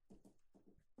 man.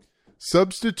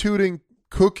 Substituting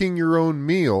cooking your own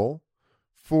meal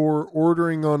for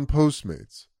ordering on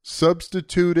Postmates.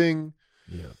 Substituting.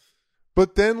 Yeah.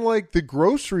 But then like the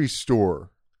grocery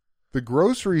store. The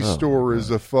grocery store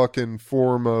is a fucking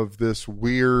form of this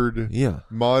weird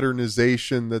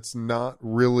modernization that's not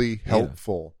really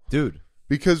helpful. Yeah. Dude.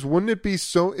 Because wouldn't it be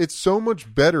it's so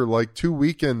much better. Like 2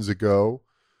 weekends ago,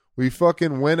 we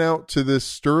fucking went out to this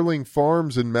Sterling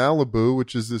Farms in Malibu,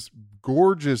 which is this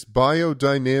gorgeous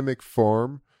biodynamic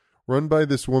farm run by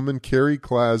this woman, Carrie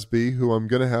Clasby, who I'm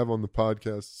going to have on the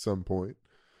podcast at some point.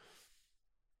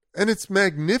 And it's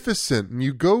magnificent. And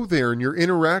you go there and you're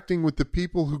interacting with the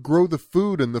people who grow the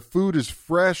food, and the food is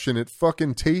fresh and it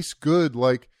fucking tastes good.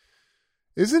 Like,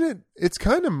 isn't it? It's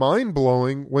kind of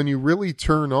mind-blowing when you really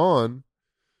turn on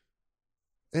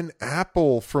an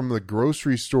apple from the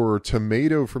grocery store or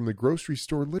tomato from the grocery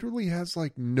store literally has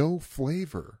like no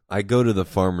flavor. I go to the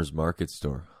farmer's market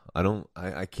store.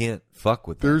 I can't fuck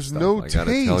with that. There's stuff. no I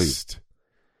gotta taste. Tell you.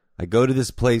 I go to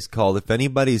this place called, if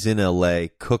anybody's in LA,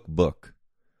 Cookbook.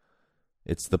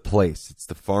 It's the place. It's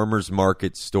the farmer's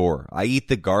market store. I eat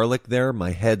the garlic there.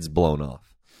 My head's blown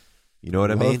off. You know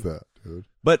what I mean? Love that, dude.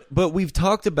 But we've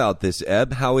talked about this,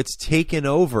 Eb, how it's taken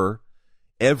over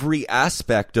every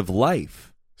aspect of life.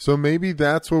 So maybe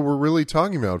that's what we're really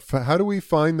talking about. How do we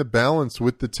find the balance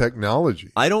with the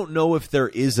technology? I don't know if there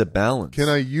is a balance. Can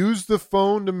I use the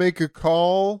phone to make a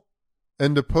call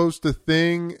and to post a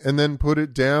thing and then put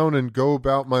it down and go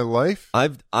about my life?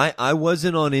 I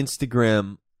wasn't on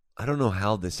Instagram. I don't know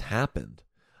how this happened.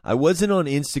 I wasn't on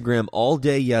Instagram all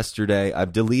day yesterday.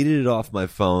 I've deleted it off my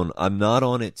phone. I'm not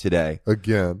on it today.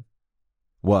 Again.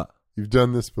 What? You've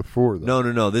done this before, though.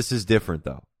 No. This is different,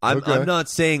 though. I'm not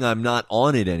saying I'm not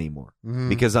on it anymore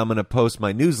because I'm going to post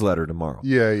my newsletter tomorrow.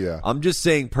 Yeah. I'm just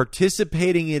saying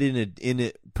participating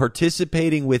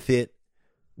with it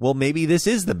well, maybe this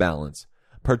is the balance.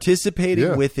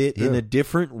 Participating with it in a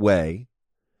different way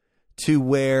to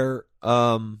where,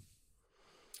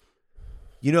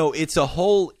 it's a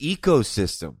whole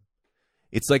ecosystem.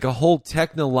 It's like a whole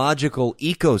technological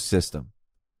ecosystem.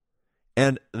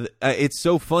 And it's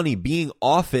so funny being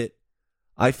off it.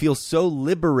 I feel so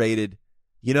liberated.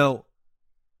 You're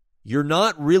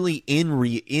not really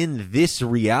in this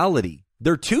reality.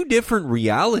 They're two different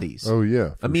realities. Oh,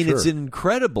 yeah. I mean, it's an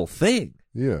incredible thing.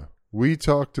 Yeah. We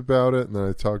talked about it, and then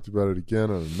I talked about it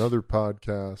again on another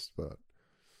podcast, but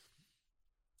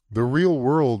the real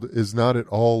world is not at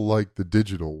all like the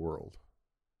digital world.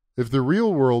 If the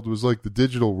real world was like the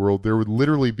digital world, there would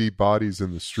literally be bodies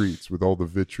in the streets with all the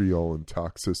vitriol and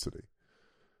toxicity.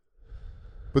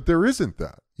 But there isn't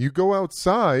that. You go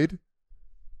outside,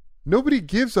 nobody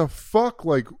gives a fuck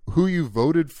like who you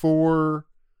voted for,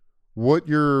 what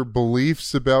your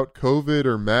beliefs about COVID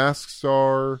or masks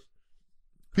are.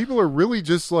 People are really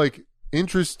just like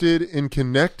interested in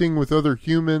connecting with other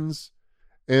humans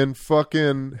and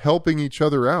fucking helping each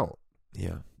other out.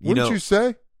 Yeah. Wouldn't you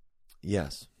say?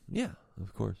 Yes. Yeah,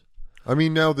 of course. I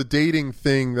mean, now the dating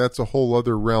thing, that's a whole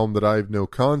other realm that I have no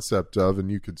concept of,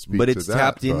 and you could speak to that. But it's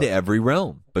tapped into every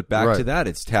realm. But back to that,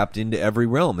 it's tapped into every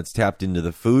realm. It's tapped into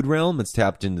the food realm. It's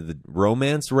tapped into the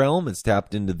romance realm. It's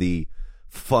tapped into the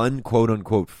fun,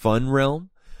 quote-unquote, fun realm.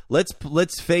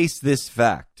 Let's face this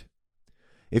fact.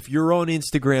 If you're on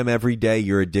Instagram every day,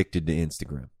 you're addicted to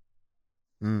Instagram.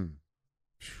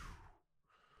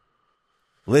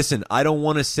 Listen, I don't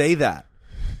want to say that.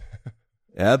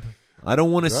 Eb, I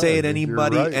don't want to say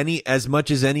it as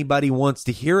much as anybody wants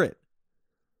to hear it.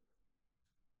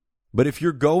 But if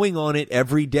you're going on it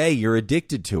every day, you're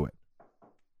addicted to it.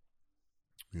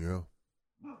 Yeah.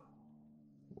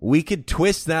 We could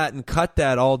twist that and cut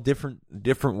that all different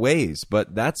ways,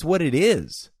 but that's what it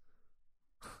is.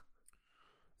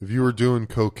 If you were doing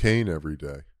cocaine every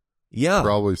day, yeah,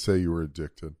 probably say you were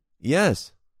addicted.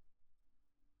 Yes.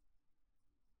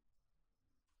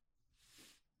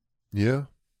 Yeah.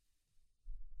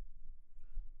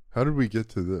 How did we get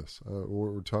to this? What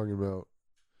we're talking about?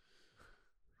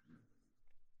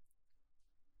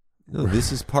 No,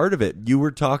 this is part of it. You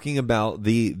were talking about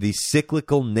the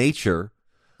cyclical nature.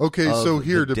 Okay, so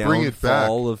here to bring it back,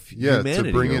 of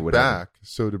humanity, to bring it back.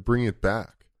 So to bring it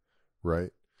back,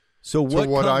 right? So what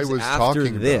comes I was after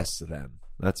talking this? about, then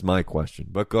that's my question.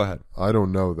 But go ahead. I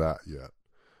don't know that yet.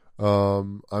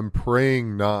 I'm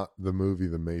praying not the movie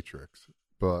The Matrix,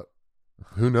 but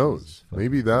who knows?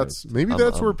 Maybe that's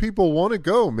where people want to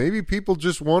go. Maybe people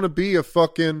just want to be a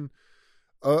fucking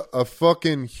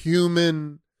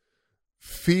human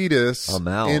fetus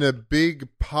in a big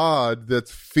pod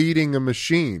that's feeding a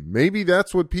machine. Maybe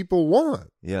that's what people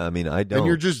want. Yeah, I mean, I don't. And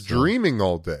you're just dreaming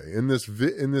all day in this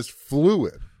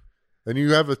fluid, and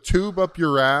you have a tube up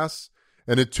your ass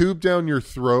and a tube down your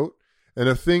throat. And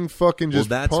a thing fucking just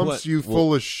pumps you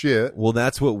full of shit. Well,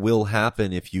 that's what will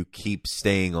happen if you keep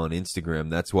staying on Instagram.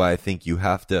 That's why I think you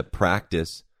have to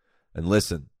practice. And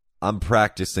listen, I'm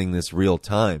practicing this real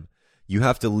time. You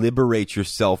have to liberate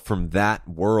yourself from that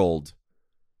world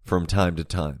from time to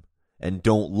time. And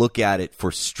don't look at it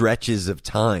for stretches of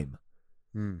time.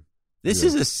 This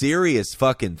is a serious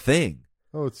fucking thing.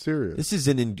 Oh, it's serious.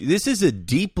 This is a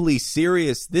deeply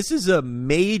serious. This is a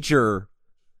major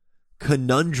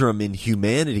conundrum in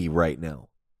humanity right now.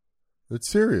 It's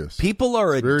serious. People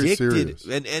are addicted,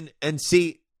 and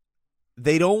see,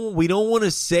 we don't want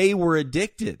to say we're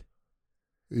addicted.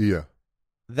 Yeah,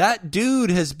 that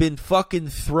dude has been fucking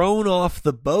thrown off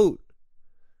the boat.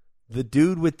 The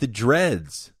dude with the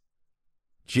dreads,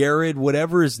 Jared,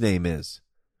 whatever his name is.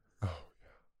 Oh,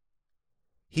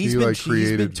 he's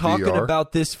been talking VR?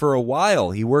 About this for a while.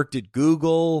 He worked at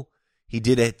Google. He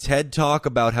did a TED Talk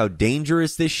about how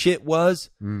dangerous this shit was.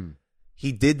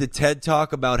 He did the TED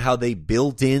Talk about how they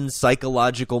built in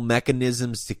psychological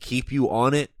mechanisms to keep you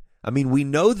on it. I mean, we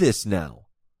know this now.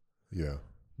 Yeah.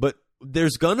 But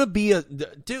there's going to be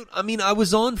dude, I mean, I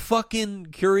was on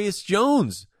fucking Curious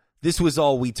Jones. This was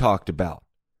all we talked about.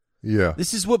 Yeah.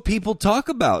 This is what people talk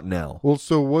about now. Well,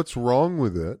 so what's wrong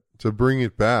with it to bring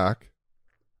it back?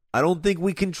 I don't think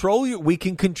we can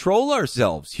control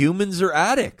ourselves. Humans are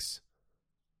addicts.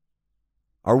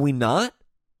 Are we not?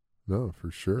 No,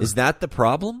 for sure. Is that the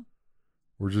problem?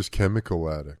 We're just chemical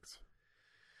addicts.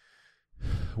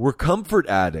 We're comfort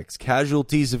addicts,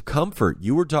 casualties of comfort.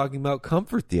 You were talking about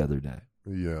comfort the other day.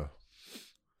 Yeah.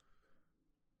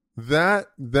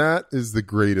 That is the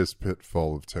greatest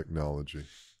pitfall of technology,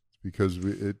 because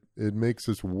it makes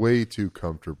us way too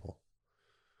comfortable.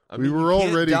 We were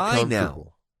already comfortable.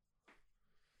 Now.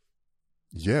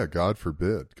 Yeah, God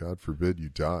forbid you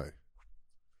die.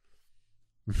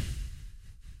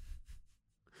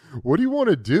 What do you want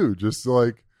to do? Just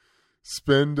like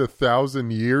spend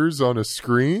 1,000 years on a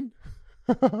screen?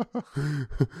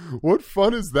 What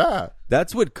fun is that?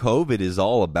 That's what COVID is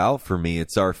all about for me.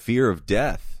 It's our fear of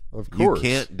death. Of course. You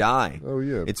can't die. Oh,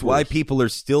 yeah. It's why people are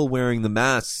still wearing the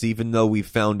masks, even though we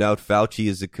found out Fauci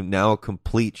is now a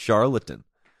complete charlatan.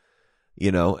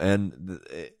 You know, and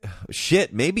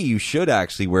shit, maybe you should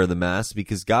actually wear the mask,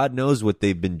 because God knows what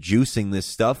they've been juicing this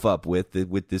stuff up with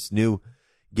this new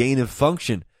gain of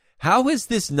function. How has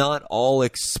this not all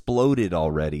exploded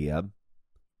already, Eb?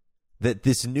 That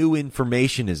this new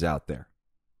information is out there.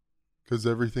 Because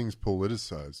everything's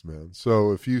politicized, man.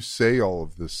 So if you say all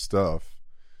of this stuff,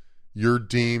 you're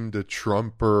deemed a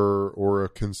Trumper or a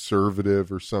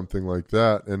conservative or something like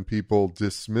that, and people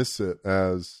dismiss it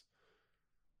as,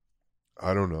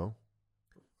 I don't know,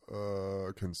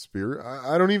 conspiracy.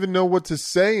 I don't even know what to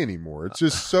say anymore. It's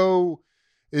just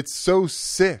it's so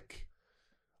sick.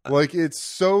 Like it's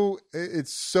so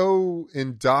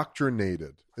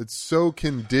indoctrinated. It's so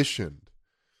conditioned.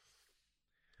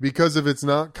 Because if it's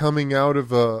not coming out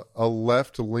of a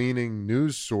left-leaning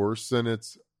news source, then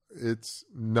it's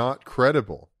not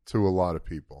credible to a lot of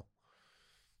people.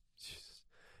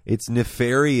 It's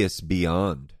nefarious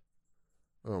beyond.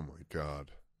 Oh my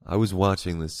God. I was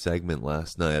watching this segment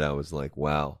last night. I was like,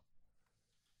 wow.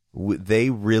 They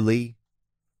really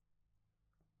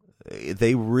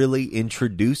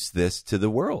introduced this to the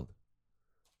world.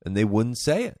 And they wouldn't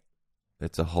say it.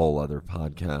 It's a whole other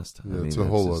podcast. Yeah, it's a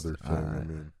whole other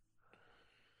thing.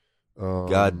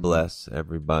 God bless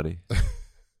everybody. Oh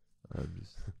my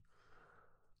God.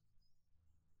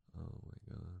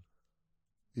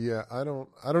 Yeah, I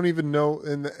don't even know,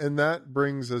 and that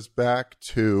brings us back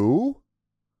to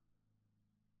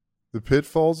the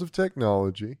pitfalls of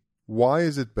technology. Why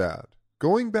is it bad?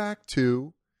 Going back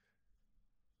to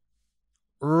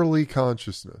early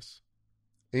consciousness,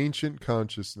 ancient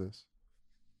consciousness.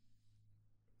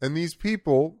 And these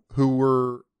people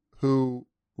who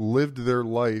lived their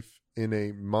life in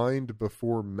a mind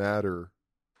before matter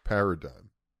paradigm.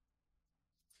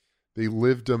 They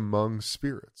lived among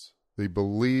spirits. They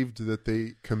believed that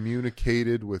they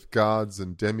communicated with gods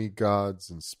and demigods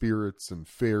and spirits and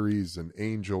fairies and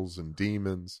angels and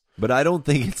demons. But I don't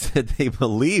think it's that they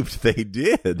believed, they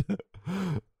did.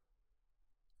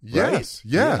 Yes,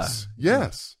 right?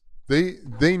 Yes.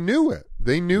 They knew it.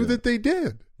 They knew that they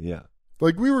did. Yeah.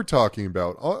 Like we were talking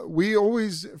about, we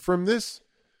always, from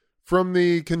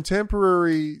the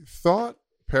contemporary thought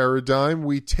paradigm,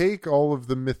 we take all of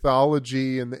the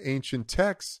mythology and the ancient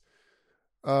texts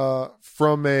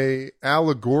from a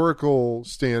allegorical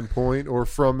standpoint or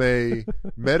from a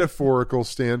metaphorical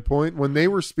standpoint when they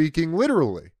were speaking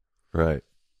literally. Right.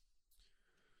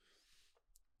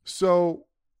 So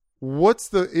what's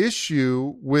the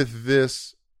issue with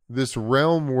this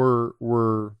realm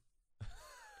we're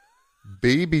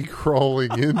baby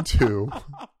crawling into?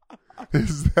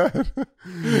 Is that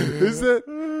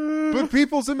but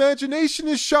people's imagination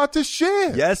is shot to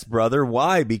shit. Yes, brother.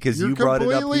 Why? Because you brought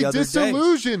it up the other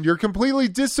day. You're completely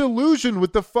disillusioned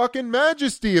with the fucking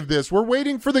majesty of this. We're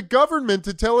waiting for the government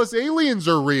to tell us aliens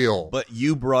are real. But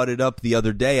you brought it up the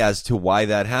other day as to why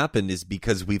that happened is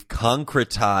because we've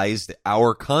concretized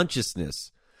our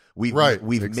consciousness. We've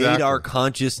made our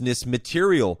consciousness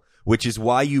material, which is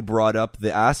why you brought up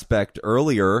the aspect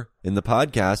earlier in the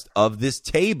podcast of this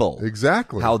table.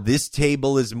 Exactly. How this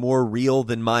table is more real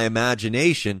than my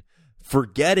imagination,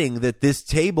 forgetting that this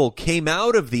table came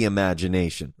out of the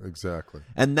imagination. Exactly.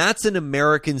 And that's an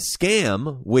American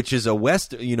scam, which is a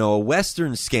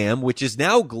Western scam, which is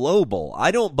now global. I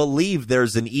don't believe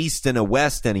there's an East and a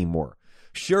West anymore.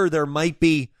 Sure, there might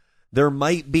be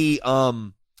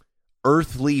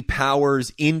earthly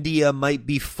powers. India might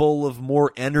be full of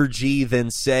more energy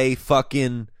than, say,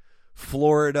 fucking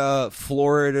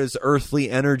Florida's earthly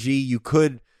energy. You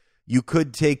could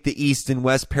take the East and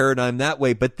West paradigm that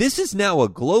way, but this is now a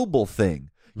global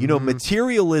thing. You know,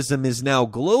 materialism is now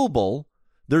global.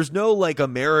 There's no like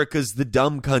America's the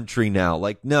dumb country now.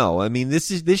 Like, no, I mean, this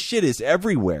shit is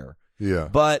everywhere. Yeah.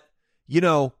 But,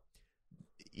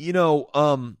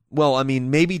 well, I mean,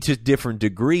 maybe to different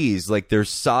degrees. Like there's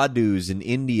sadhus in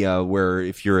India where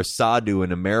if you're a sadhu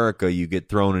in America, you get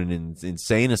thrown in an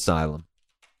insane asylum,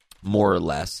 more or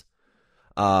less.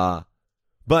 But,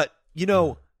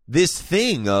 this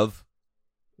thing of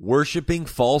worshiping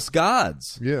false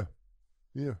gods. Yeah.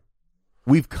 Yeah.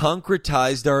 We've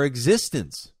concretized our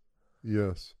existence.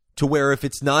 Yes. To where if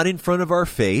it's not in front of our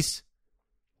face,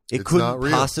 it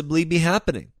couldn't possibly be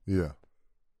happening. Yeah.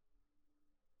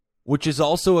 which is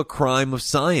also a crime of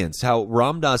science. How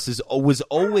Ramdas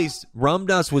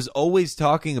was always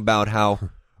talking about how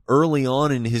early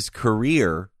on in his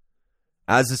career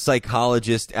as a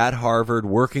psychologist at Harvard,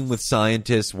 working with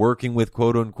scientists, working with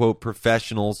quote-unquote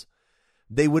professionals,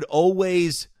 they would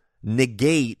always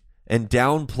negate and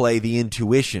downplay the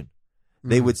intuition.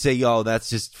 They would say, "Yo, that's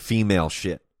just female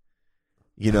shit,"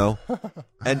 you know.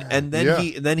 and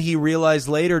then he realized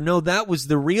later, no, that was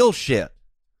the real shit.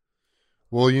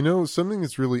 Well, you know, something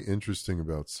that's really interesting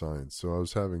about science. So I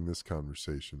was having this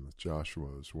conversation with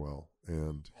Joshua as well,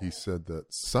 and he said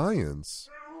that science,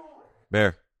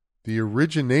 Bear. the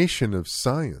origination of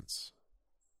science.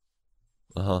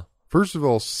 Uh-huh. First of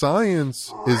all,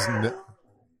 science is.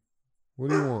 What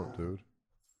do you want, dude?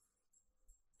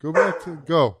 Go back to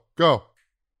go.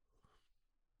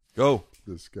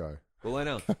 This guy. Go lay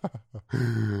down.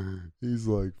 He's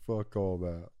like, fuck all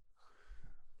that.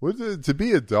 To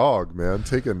be a dog, man,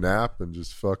 take a nap and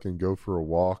just fucking go for a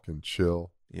walk and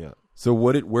chill. Yeah. So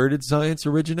where did science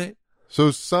originate?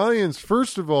 So science,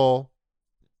 first of all,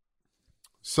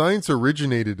 science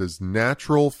originated as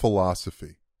natural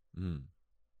philosophy.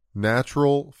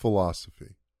 Natural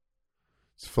philosophy.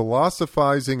 It's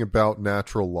philosophizing about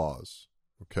natural laws,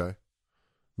 okay?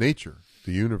 Nature,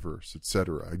 the universe,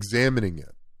 etc. Examining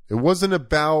it. It wasn't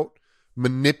about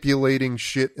manipulating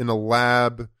shit in a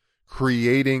lab,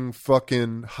 creating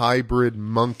fucking hybrid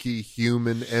monkey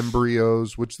human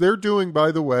embryos, which they're doing,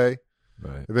 by the way.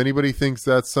 Right. If anybody thinks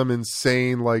that's some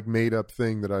insane, like, made-up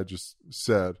thing that I just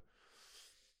said.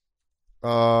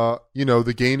 You know,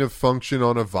 the gain of function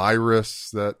on a virus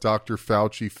that Dr.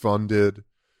 Fauci funded.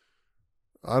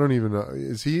 I don't even know.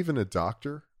 Is he even a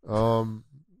doctor? Does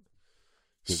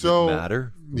it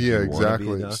matter? Yeah,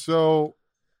 exactly. So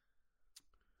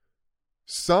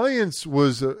science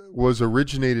was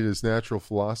originated as natural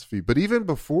philosophy, but even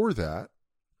before that,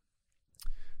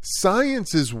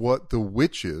 science is what the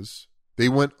witches, they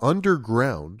went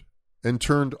underground and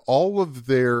turned all of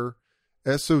their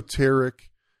esoteric,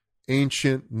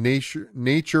 ancient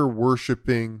nature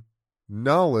worshiping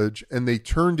knowledge, and they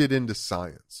turned it into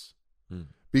science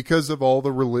because of all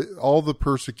the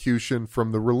persecution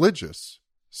from the religious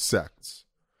sects.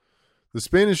 The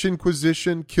Spanish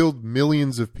Inquisition killed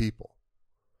millions of people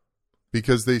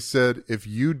because they said, if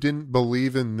you didn't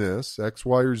believe in this X,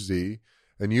 Y, or Z,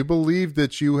 and you believed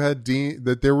that you had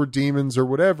that there were demons or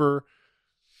whatever,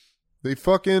 they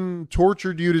fucking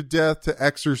tortured you to death to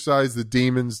exorcise the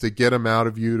demons, to get them out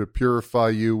of you, to purify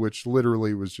you, which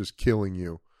literally was just killing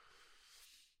you.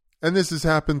 And this has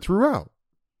happened throughout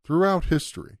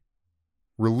history.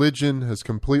 Religion has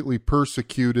completely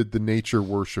persecuted the nature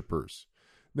worshipers.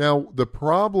 Now, the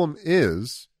problem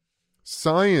is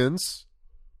science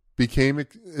became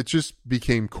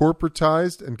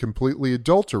corporatized and completely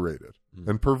adulterated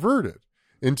and perverted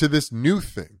into this new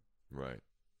thing. Right.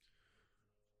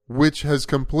 Which has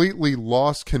completely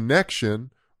lost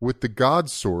connection with the God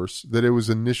source that it was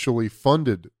initially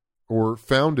funded or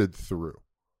founded through.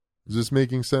 Is this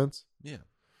making sense? Yeah.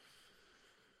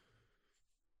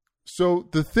 So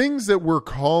the things that we're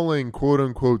calling quote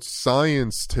unquote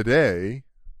science today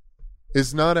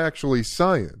is not actually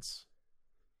science.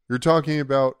 You're talking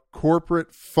about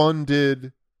corporate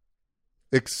funded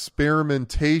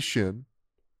experimentation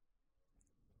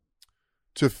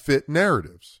to fit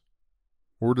narratives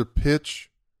or to pitch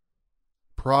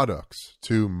products,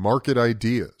 to market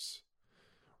ideas.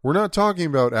 We're not talking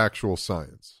about actual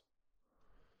science.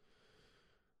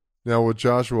 Now, what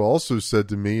Joshua also said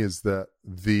to me is that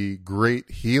the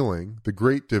great healing, the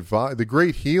great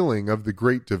healing of the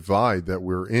great divide that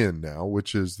we're in now,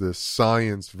 which is this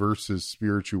science versus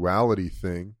spirituality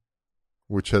thing,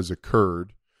 which has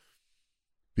occurred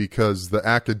because the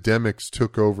academics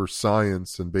took over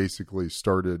science and basically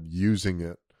started using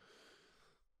it.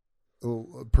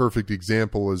 A perfect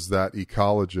example is that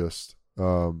ecologist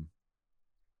of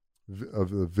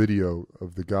the video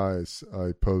of the guys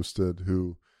I posted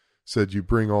who said, you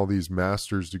bring all these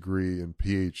master's degree and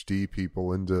PhD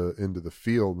people into the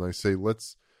field, and I say,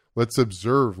 let's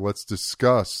observe, let's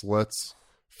discuss, let's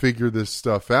figure this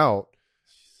stuff out.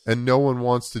 And no one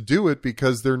wants to do it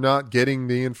because they're not getting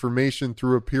the information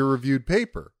through a peer-reviewed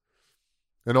paper.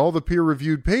 And all the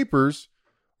peer-reviewed papers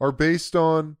are based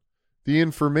on the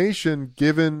information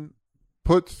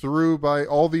put through by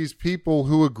all these people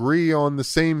who agree on the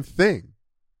same thing.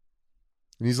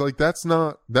 And he's like, that's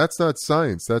not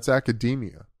science, that's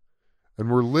academia.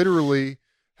 And we're literally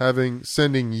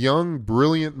sending young,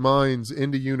 brilliant minds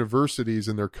into universities,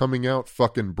 and they're coming out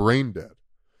fucking brain dead.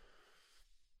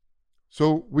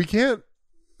 So we can't,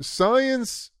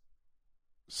 science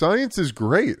is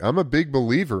great. I'm a big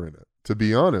believer in it. to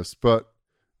be honest. But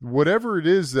whatever it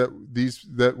is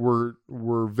that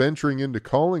we're venturing into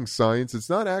calling science, it's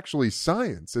not actually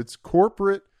science. It's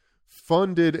corporate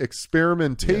funded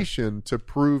experimentation to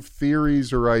prove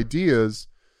theories or ideas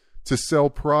to sell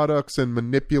products and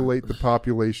manipulate the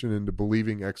population into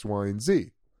believing X, Y, and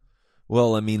Z.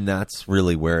 Well, I mean, that's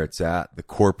really where it's at. The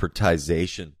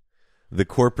corporatization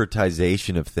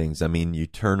of things. I mean, you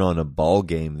turn on a ball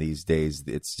game these days,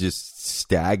 it's just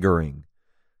staggering.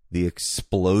 The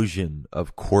explosion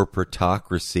of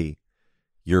corporatocracy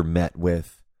you're met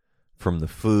with, from the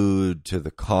food to the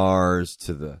cars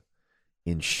to the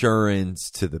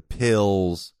insurance to the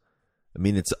pills. I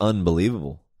mean, it's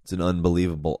unbelievable. It's an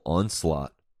unbelievable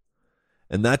onslaught.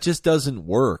 And that just doesn't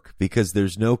work because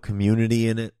there's no community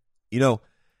in it. You know,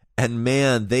 and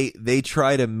man, they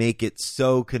try to make it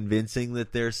so convincing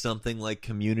that there's something like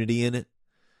community in it,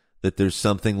 that there's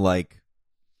something like,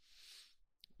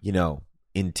 you know,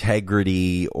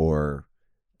 integrity or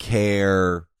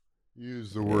care.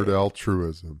 Use the word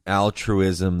altruism.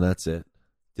 Altruism, that's it.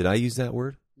 Did I use that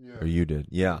word? Yeah. Or you did?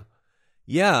 Yeah.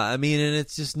 Yeah, I mean, and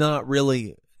it's just not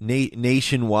really...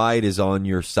 Nationwide is on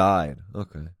your side.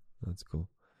 Okay, that's cool.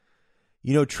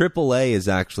 You know, AAA is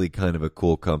actually kind of a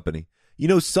cool company. You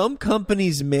know, some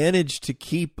companies manage to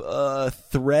keep a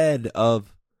thread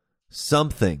of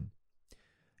something.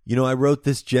 You know, I wrote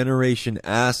this Generation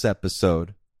Ass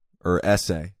episode, or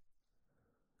essay.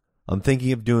 I'm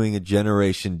thinking of doing a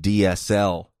Generation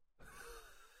DSL.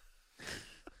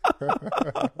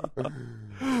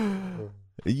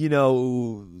 You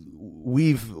know,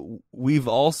 we've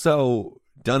also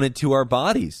done it to our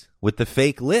bodies with the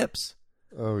fake lips.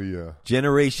 Oh, yeah.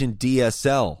 Generation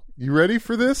DSL. You ready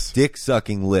for this?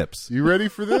 Dick-sucking lips. You ready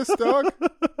for this, dog?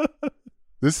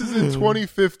 This is in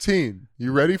 2015.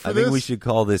 You ready for this? I think we should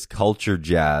call this culture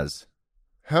jazz.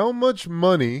 How much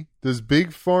money does Big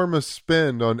Pharma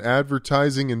spend on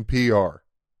advertising and PR?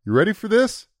 You ready for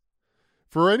this?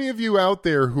 For any of you out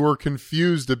there who are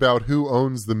confused about who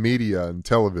owns the media and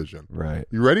television. Right.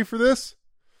 You ready for this?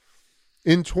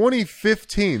 In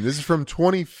 2015, this is from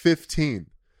 2015.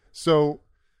 So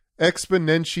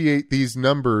exponentiate these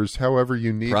numbers however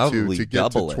you need to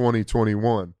get to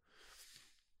 2021.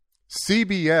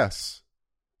 CBS,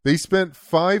 they spent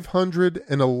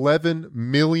 $511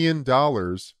 million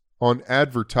on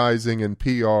advertising and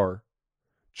PR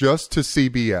just to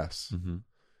CBS. Mm-hmm.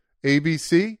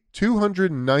 ABC,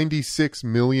 $296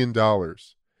 million.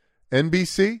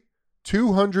 NBC,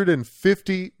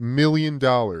 $250 million.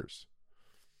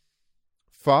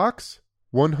 Fox,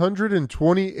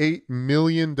 $128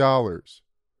 million.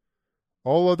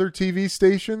 All other TV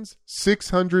stations,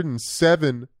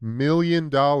 $607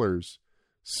 million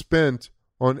spent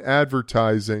on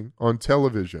advertising on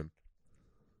television.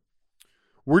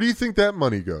 Where do you think that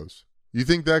money goes? You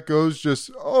think that goes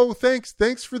just, oh, thanks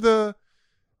for the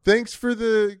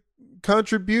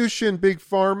contribution, Big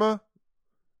Pharma?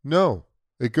 No,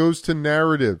 it goes to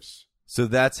narratives. So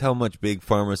that's how much Big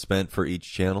Pharma spent for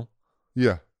each channel?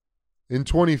 Yeah, in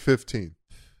 2015.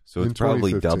 So it's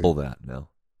probably double that now.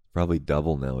 Probably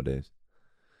double nowadays.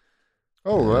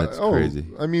 Oh, that's crazy.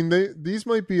 I mean, these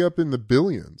might be up in the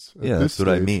billions. Yeah, that's what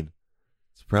I mean.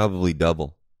 It's probably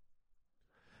double.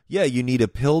 Yeah, you need a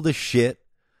pill to shit,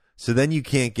 so then you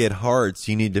can't get hard,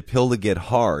 so you need a pill to get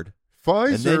hard.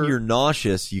 Pfizer. And then you're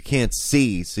nauseous, you can't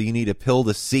see, so you need a pill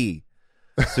to see.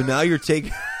 So now you're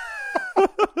taking...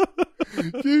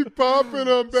 Keep popping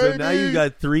them, baby. So now you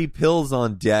got 3 pills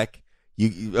on deck.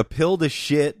 A pill to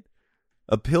shit,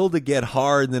 a pill to get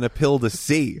hard, and then a pill to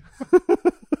see.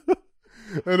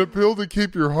 And a pill to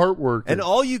keep your heart working. And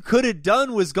all you could have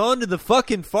done was gone to the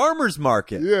fucking farmer's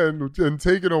market. Yeah, and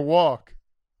taken a walk.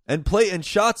 And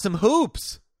shot some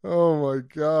hoops. Oh, my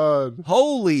God.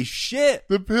 Holy shit.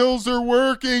 The pills are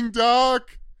working,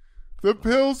 Doc. The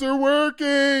pills are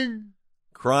working.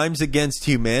 Crimes against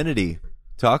humanity.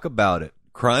 Talk about it.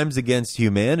 Crimes against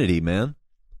humanity, man.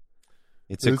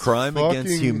 It's a crime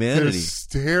against humanity.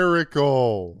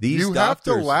 Hysterical. You have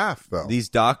to laugh, though. These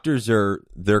doctors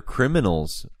they're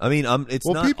criminals. I mean, it's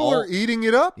not people are eating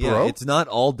it up, bro. Yeah, it's not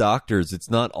all doctors. It's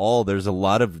not all. There's a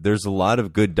lot of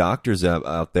good doctors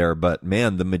out there, but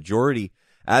man, the majority,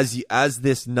 as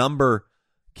this number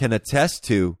can attest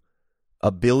to,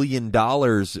 $1 billion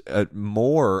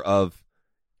more of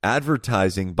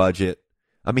advertising budget.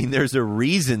 I mean, there's a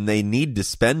reason they need to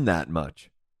spend that much.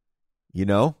 You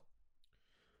know?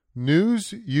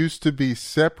 News used to be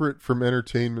separate from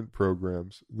entertainment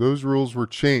programs. Those rules were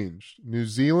changed. New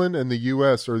Zealand and the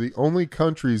U.S. are the only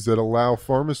countries that allow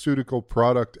pharmaceutical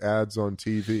product ads on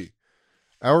TV.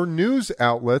 Our news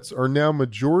outlets are now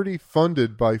majority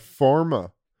funded by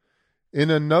pharma. In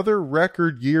another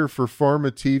record year for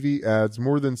pharma TV ads,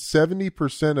 more than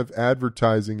 70% of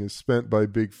advertising is spent by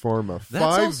Big Pharma.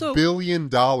 $5 billion.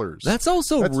 That's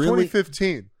also That's really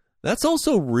 2015. That's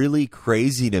also really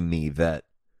crazy to me that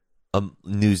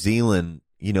New Zealand,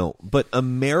 but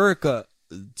America,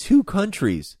 two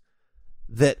countries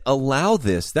that allow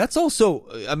this. That's also,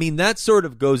 that sort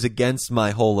of goes against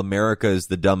my whole America is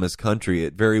the dumbest country.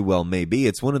 It very well may be.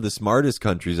 It's one of the smartest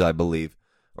countries, I believe,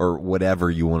 or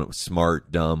whatever you want,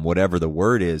 smart, dumb, whatever the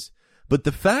word is. But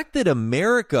the fact that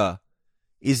America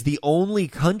is the only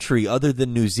country other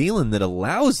than New Zealand that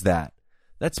allows that,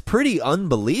 that's pretty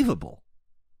unbelievable.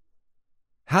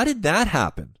 How did that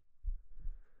happen?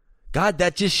 God,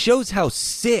 that just shows how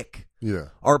sick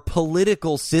our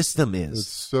political system is. It's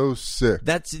so sick.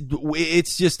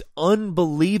 It's just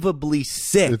unbelievably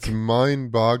sick. It's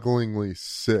mind-bogglingly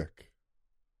sick.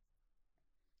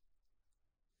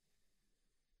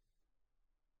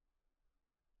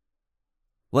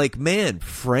 Like, man,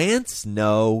 France?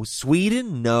 No.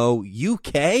 Sweden? No.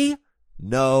 UK?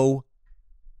 No.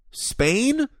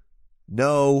 Spain?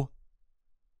 No.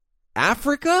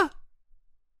 Africa?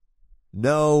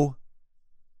 No.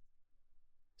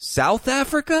 South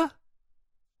Africa?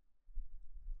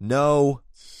 No.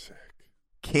 Sick.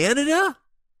 Canada?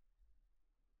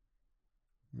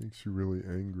 Makes you really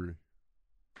angry.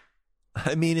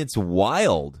 It's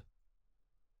wild.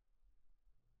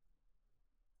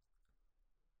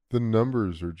 The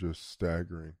numbers are just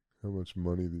staggering, how much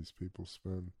money these people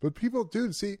spend. But people,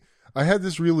 dude, see, I had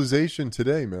this realization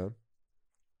today, man.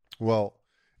 Well,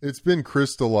 it's been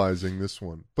crystallizing, this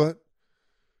one. But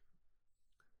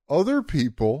other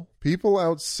people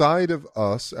outside of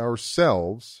us,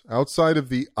 ourselves, outside of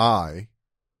the I,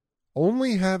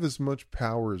 only have as much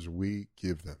power as we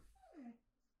give them.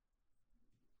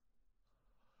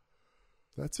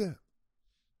 That's it.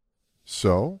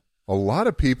 So, a lot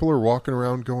of people are walking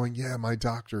around going, yeah, my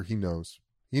doctor, he knows.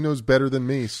 He knows better than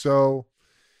me. So,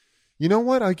 you know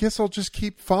what? I guess I'll just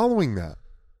keep following that.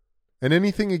 And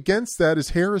anything against that is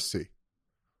heresy.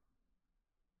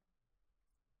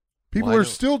 People are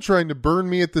still trying to burn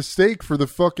me at the stake for the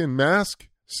fucking mask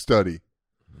study.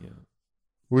 Yeah.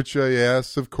 Which I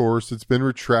asked, of course, it's been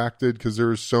retracted because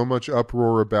there is so much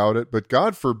uproar about it. But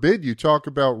God forbid you talk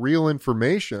about real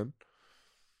information.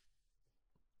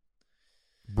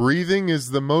 Breathing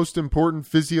is the most important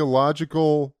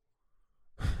physiological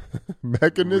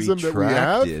mechanism that we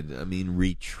have.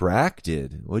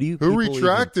 Retracted. What do you Who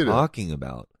retracted even talking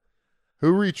about?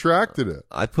 Who retracted it?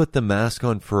 I put the mask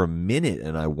on for a minute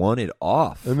and I want it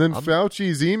off. And then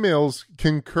Fauci's emails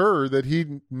concur that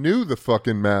he knew the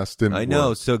fucking mask didn't work. I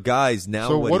know. So guys, now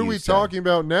so what are we talking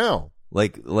about now?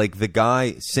 Like the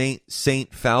guy Saint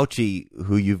Fauci,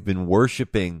 who you've been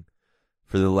worshiping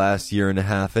for the last year and a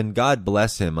half, and God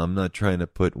bless him. I'm not trying to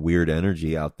put weird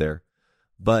energy out there,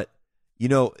 but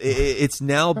it's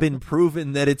now been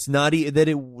proven that that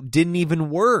it didn't even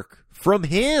work from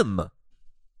him.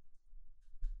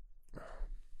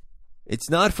 It's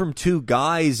not from two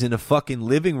guys in a fucking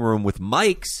living room with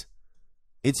mics.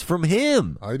 It's from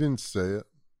him. I didn't say it.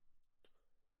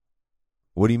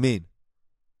 What do you mean?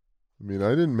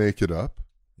 I didn't make it up.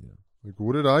 Yeah. Like,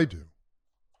 what did I do?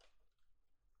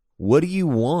 What do you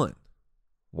want?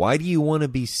 Why do you want to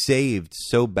be saved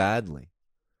so badly?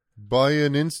 By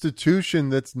an institution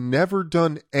that's never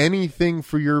done anything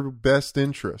for your best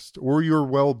interest or your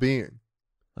well-being.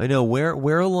 I know.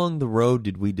 Where along the road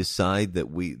did we decide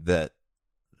that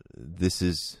this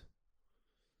is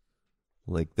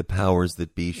like the powers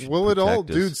that be should protect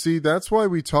us? Dude, see, that's why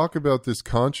we talk about this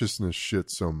consciousness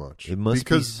shit so much. It must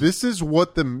because this is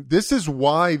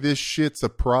why this shit's a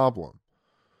problem.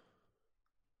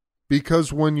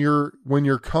 Because when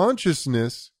your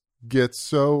consciousness gets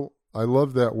so, I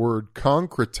love that word,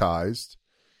 concretized,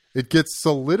 it gets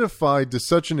solidified to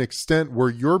such an extent where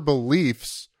your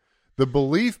beliefs, the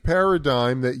belief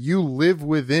paradigm that you live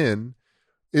within,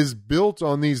 is built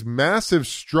on these massive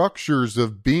structures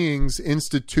of beings,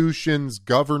 institutions,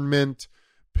 government,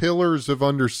 pillars of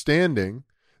understanding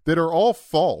that are all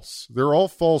false. They're all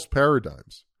false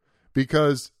paradigms.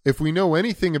 Because if we know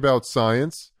anything about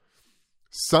science,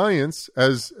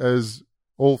 as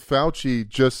old Fauci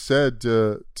just said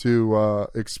to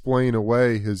explain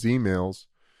away his emails,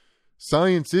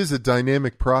 science is a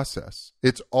dynamic process.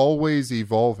 It's always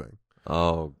evolving.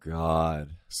 Oh,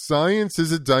 God. Science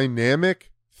is a dynamic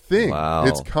thing. Wow.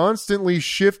 It's constantly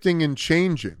shifting and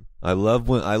changing. I love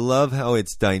how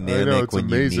it's dynamic. I know, it's when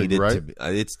amazing, you need it right? to be.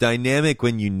 It's dynamic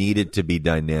when you need it to be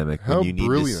dynamic. How when you need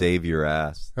brilliant. to save your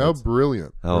ass. How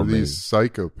brilliant are these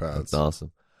psychopaths? That's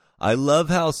awesome. I love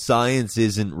how science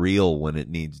isn't real when it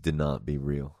needs to not be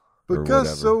real.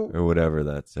 or whatever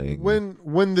that saying.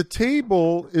 When the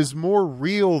table is more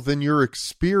real than your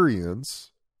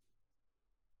experience,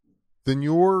 than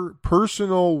your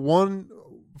personal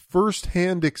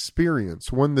first-hand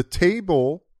experience, when the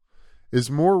table is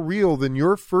more real than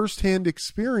your first-hand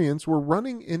experience, we're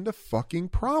running into fucking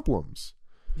problems.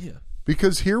 Yeah.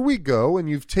 Because here we go, and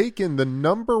you've taken the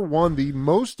number one, the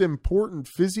most important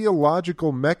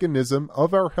physiological mechanism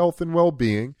of our health and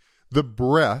well-being, the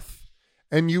breath,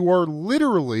 and you are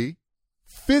literally,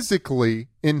 physically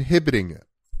inhibiting it.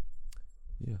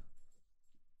 Yeah.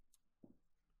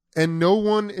 And no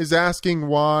one is asking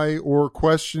why or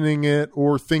questioning it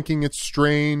or thinking it's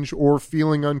strange or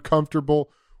feeling uncomfortable.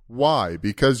 Why?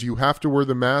 Because you have to wear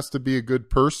the mask to be a good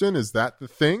person? Is that the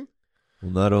thing?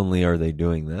 Well, not only are they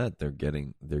doing that, they're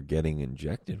getting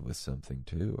injected with something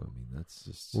too. I mean, that's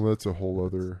just that's a whole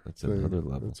other that's thing. Another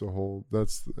level. And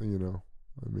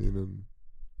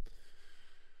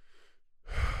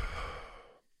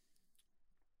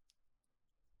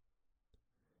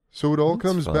so it all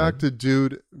comes back to,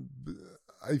 dude,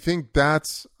 I think I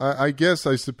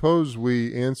suppose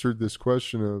we answered this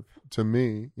question to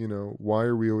me, why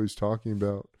are we always talking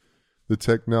about the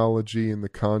technology and the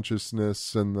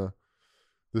consciousness and the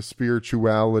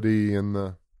spirituality and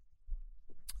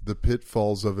the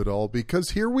pitfalls of it all?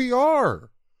 Because here we are,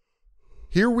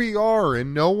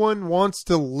 and no one wants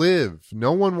to live.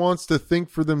 No one wants to think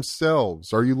for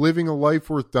themselves. Are you living a life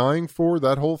worth dying for?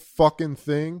 That whole fucking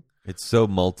thing. It's so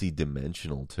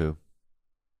multi-dimensional too.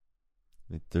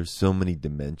 There's so many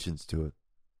dimensions to it.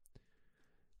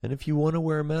 And if you want to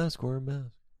wear a mask, wear a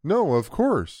mask. No, of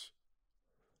course.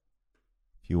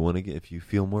 If you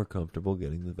feel more comfortable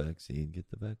getting the vaccine, get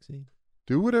the vaccine.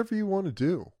 Do whatever you want to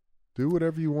do.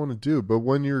 But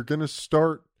when you're going to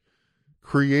start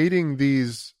creating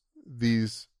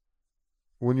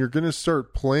when you're going to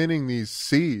start planting these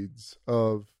seeds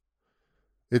of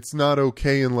it's not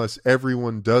okay unless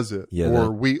everyone does it,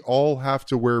 we all have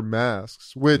to wear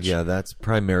masks, which that's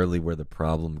primarily where the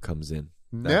problem comes in.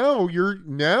 Now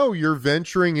you're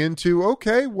venturing into,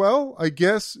 okay, well, I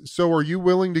guess, so are you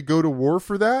willing to go to war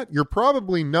for that? You're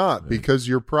probably not, because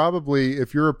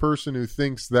if you're a person who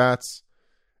thinks that's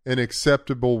an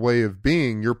acceptable way of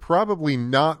being, you're probably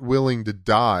not willing to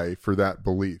die for that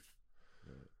belief.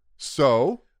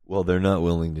 So, well, they're not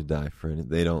willing to die for it.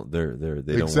 They don't want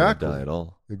to die at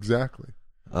all. Exactly.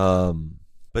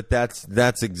 But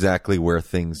that's exactly where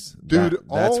things,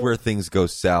 that's where things go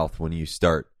south when you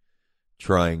start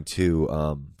trying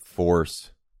to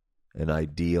force an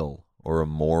ideal or a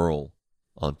moral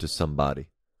onto somebody.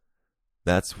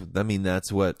 That's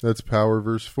what power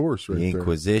versus force, right? The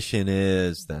Inquisition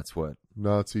is. That's what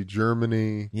Nazi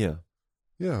Germany. Yeah,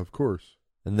 of course.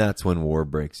 And that's when war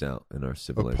breaks out in our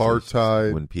civilization.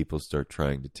 Apartheid. When people start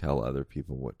trying to tell other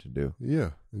people what to do.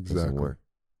 Yeah, exactly. Doesn't work.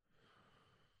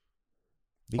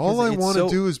 All I want to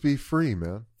do is be free,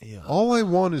 man. Yeah. All I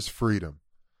want is freedom.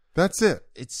 That's it.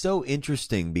 It's so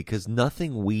interesting because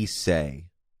nothing we say,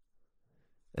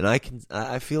 and I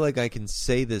feel like I can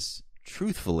say this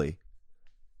truthfully,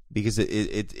 because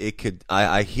it could,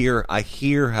 I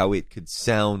hear how it could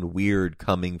sound weird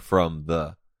coming from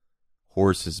the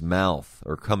horse's mouth,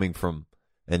 or coming from,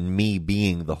 and me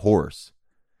being the horse.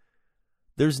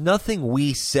 There's nothing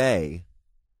we say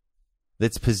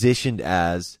that's positioned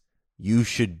as you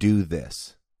should do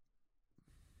this.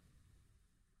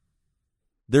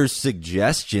 There's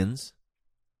suggestions.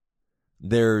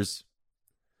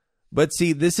 But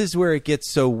see, this is where it gets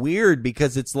so weird,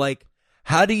 because it's like,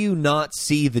 how do you not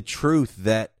see the truth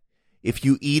that if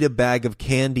you eat a bag of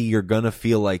candy, you're going to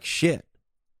feel like shit?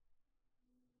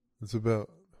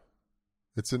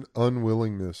 It's an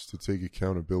unwillingness to take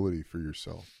accountability for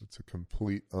yourself. It's a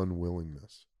complete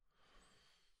unwillingness.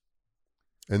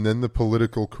 And then the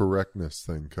political correctness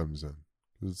thing comes in.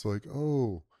 It's like,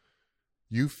 oh,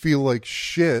 you feel like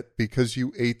shit because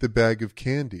you ate the bag of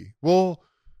candy. Well,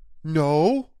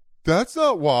 no, that's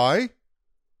not why.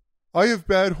 I have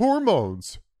bad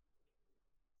hormones.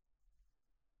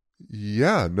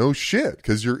 Yeah, no shit,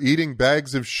 because you're eating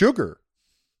bags of sugar.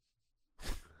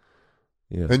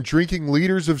 Yeah. And drinking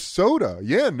liters of soda.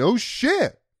 Yeah, no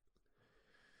shit.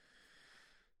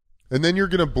 And then you're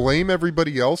going to blame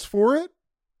everybody else for it?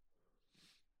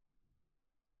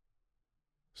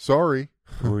 Sorry.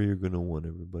 Or you're going to want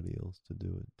everybody else to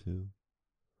do it too.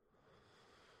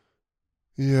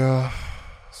 Yeah.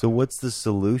 So what's the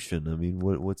solution? I mean,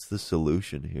 what's the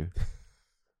solution here?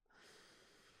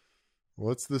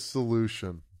 What's the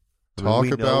solution?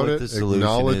 Talk about it,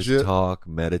 acknowledge it, talk,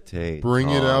 meditate, bring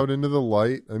it out into the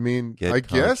light. I mean, I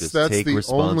guess that's the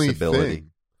only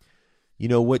thing. You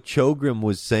know, what Chogram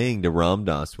was saying to Ram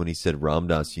Dass when he said, Ram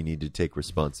Dass, you need to take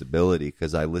responsibility,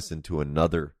 because I listened to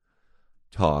another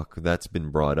talk that's been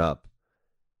brought up.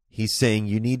 He's saying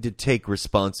you need to take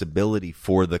responsibility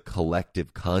for the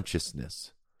collective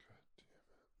consciousness.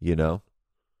 You know?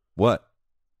 What?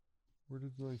 Where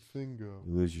did my thing go?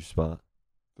 You lose your spot?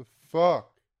 The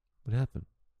fuck? What happened?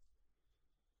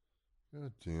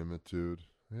 God damn it, dude.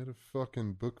 I had a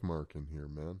fucking bookmark in here,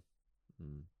 man.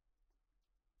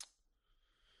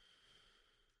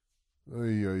 Ay,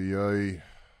 ay, ay. It's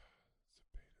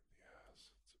a pain in the ass.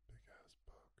 It's a big-ass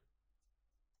book.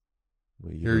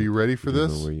 Well, Here, you ready for you don't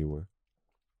this? know where you were.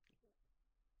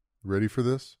 Ready for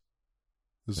this?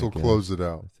 This I will guess. close it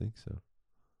out. I think so.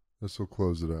 This will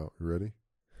close it out. You ready?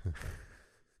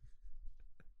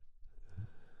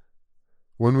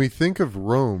 When we think of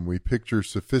Rome, we picture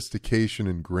sophistication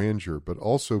and grandeur, but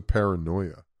also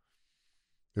paranoia.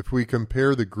 If we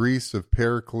compare the Greece of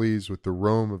Pericles with the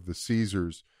Rome of the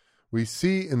Caesars, we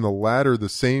see in the latter the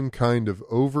same kind of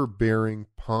overbearing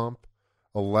pomp,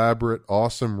 elaborate,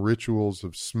 awesome rituals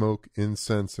of smoke,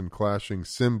 incense, and clashing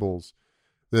cymbals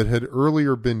that had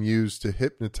earlier been used to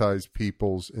hypnotize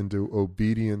peoples into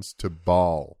obedience to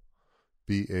Baal,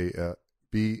 B-A-A-L.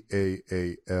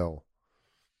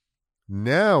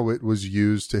 Now it was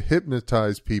used to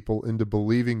hypnotize people into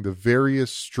believing the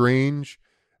various strange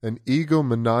and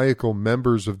egomaniacal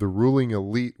members of the ruling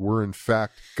elite were in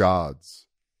fact gods.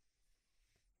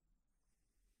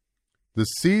 The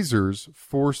Caesars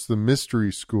forced the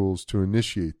mystery schools to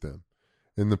initiate them.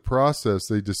 In the process,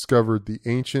 they discovered the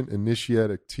ancient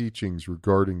initiatic teachings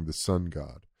regarding the sun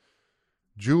god.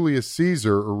 Julius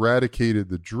Caesar eradicated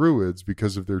the Druids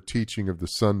because of their teaching of the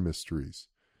sun mysteries,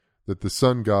 that the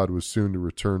sun god was soon to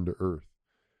return to earth.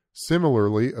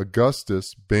 Similarly,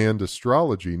 Augustus banned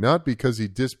astrology, not because he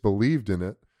disbelieved in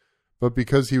it, but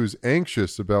because he was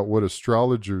anxious about what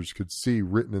astrologers could see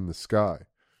written in the sky.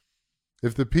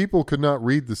 If the people could not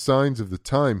read the signs of the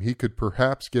time, he could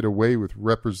perhaps get away with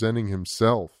representing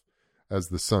himself as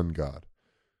the sun god.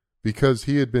 Because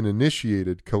he had been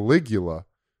initiated, Caligula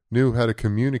knew how to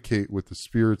communicate with the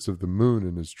spirits of the moon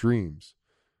in his dreams.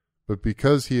 But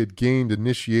because he had gained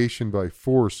initiation by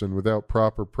force and without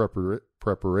proper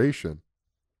preparation,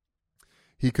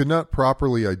 he could not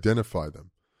properly identify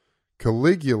them.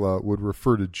 Caligula would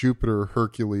refer to Jupiter,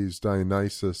 Hercules,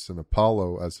 Dionysus, and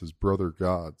Apollo as his brother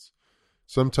gods,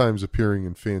 sometimes appearing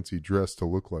in fancy dress to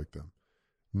look like them.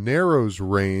 Nero's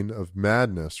reign of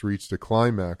madness reached a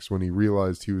climax when he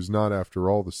realized he was not after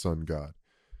all the sun god.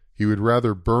 He would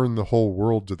rather burn the whole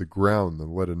world to the ground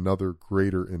than let another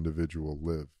greater individual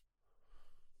live.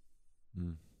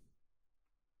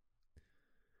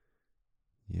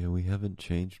 Yeah, we haven't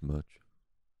changed much.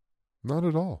 Not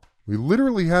at all. We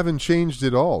literally haven't changed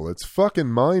at all. It's fucking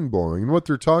mind-blowing. And what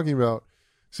they're talking about...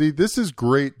 See, this is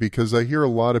great because I hear a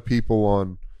lot of people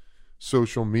on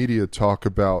social media talk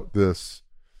about this.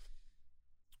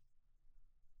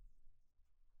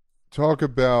 Talk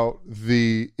about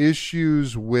the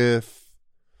issues with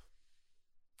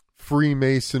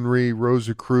Freemasonry,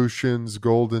 Rosicrucians,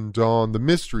 Golden Dawn, the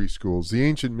mystery schools, the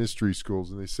ancient mystery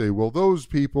schools. And they say, well, those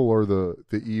people are the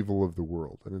evil of the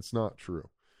world. And it's not true.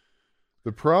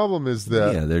 The problem is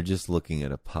that... Yeah, they're just looking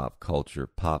at a pop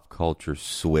culture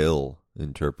swill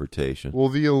interpretation. Well,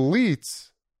 the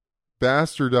elites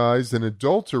bastardized and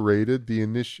adulterated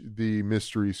the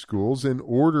mystery schools in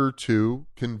order to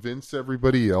convince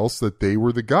everybody else that they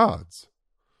were the gods.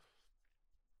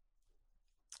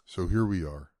 So here we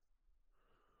are.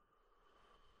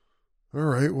 All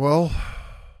right, well...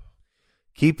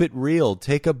 Keep it real.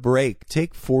 Take a break.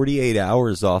 Take 48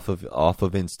 hours off of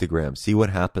Instagram. See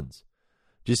what happens.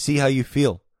 Just see how you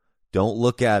feel. Don't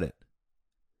look at it.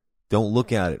 Don't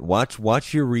look at it.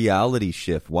 Watch your reality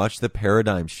shift. Watch the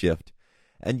paradigm shift.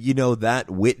 And you know that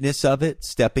witness of it,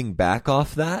 stepping back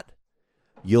off that,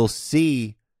 you'll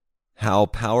see how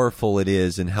powerful it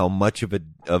is and how much of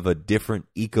a different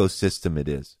ecosystem it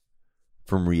is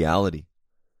from reality.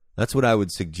 That's what I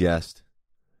would suggest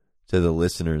to the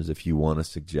listeners if you want a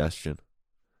suggestion.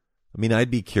 I mean,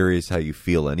 I'd be curious how you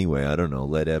feel anyway. I don't know.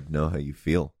 Let Eb know how you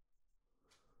feel.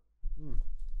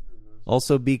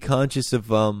 Also, be conscious of,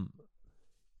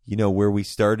 where we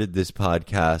started this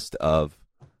podcast of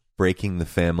breaking the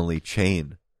family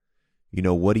chain. You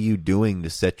know, what are you doing to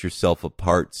set yourself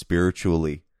apart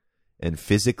spiritually and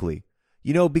physically?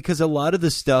 You know, because a lot of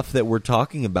the stuff that we're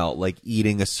talking about, like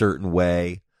eating a certain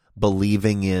way,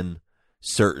 believing in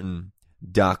certain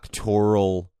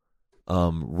doctoral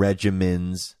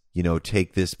regimens,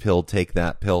 take this pill, take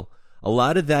that pill. A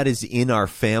lot of that is in our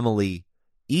family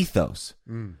ethos.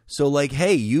 So like,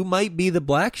 hey, you might be the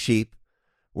black sheep,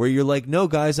 where you're like, no,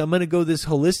 guys, I'm going to go this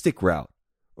holistic route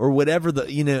or whatever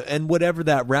and whatever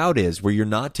that route is where you're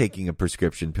not taking a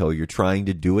prescription pill, you're trying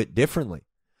to do it differently,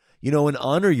 and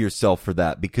honor yourself for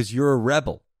that because you're a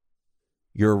rebel.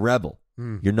 You're a rebel.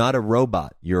 You're not a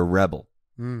robot. You're a rebel.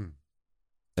 And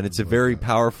it's a very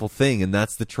powerful thing. And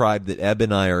that's the tribe that Eb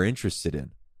and I are interested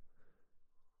in.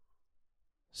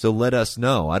 So let us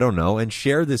know. I don't know. And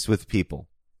share this with people.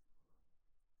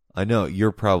 I know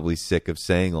you're probably sick of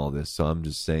saying all this, so I'm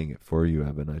just saying it for you,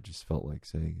 Evan. I just felt like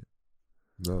saying it.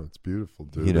 No, it's beautiful,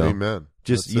 dude. Amen.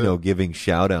 Just, giving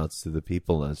shout outs to the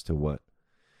people as to what.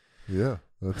 Yeah,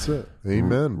 that's it.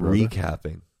 Amen, brother.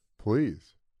 Recapping.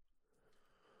 Please.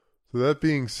 So that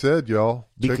being said, y'all,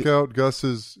 check out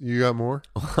Gus's. You got more?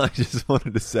 I just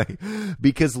wanted to say,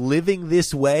 because living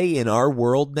this way in our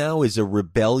world now is a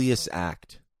rebellious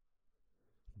act.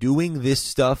 Doing this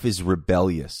stuff is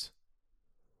rebellious.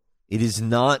 It is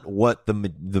not what the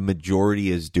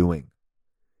majority is doing.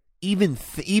 Even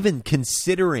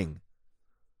considering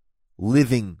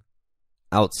living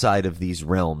outside of these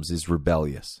realms is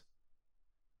rebellious.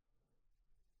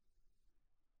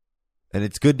 And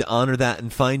it's good to honor that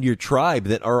and find your tribe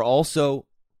that are also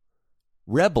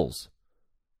rebels.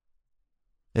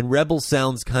 And rebel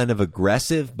sounds kind of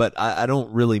aggressive, but I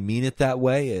don't really mean it that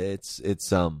way. It's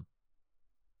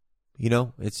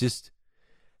just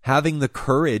having the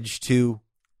courage to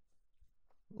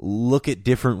look at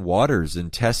different waters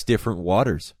and test different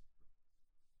waters.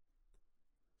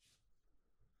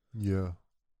 Yeah.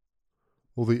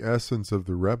 Well, the essence of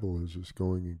the rebel is just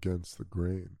going against the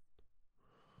grain.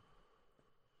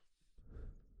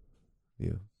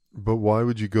 Yeah. But why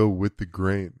would you go with the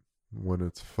grain when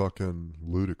it's fucking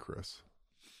ludicrous?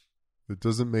 If it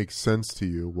doesn't make sense to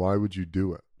you, why would you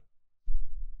do it?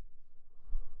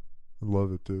 I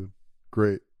love it, dude.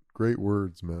 Great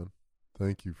words, man.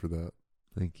 Thank you for that.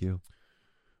 Thank you.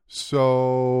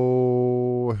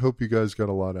 So I hope you guys got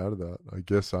a lot out of that. I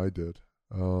guess I did.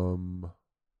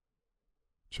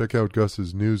 Check out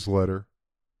Gus's newsletter,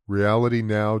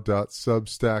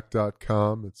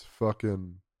 realitynow.substack.com. It's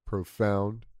fucking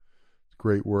profound.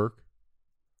 Great work.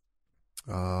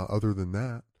 Other than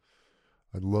that,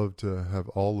 I'd love to have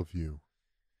all of you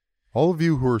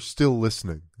who are still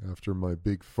listening after my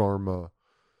big pharma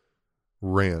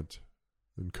rant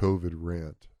and COVID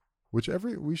rant, which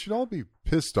we should all be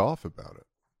pissed off about it,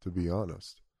 to be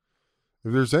honest.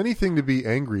 If there's anything to be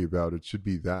angry about, it should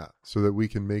be that, so that we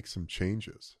can make some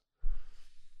changes.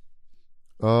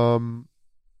 Love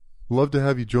to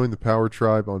have you join the Power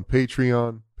Tribe on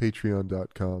Patreon,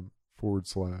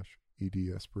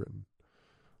 patreon.com/EDS Britain.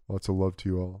 Lots of love to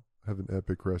you all. Have an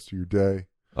epic rest of your day.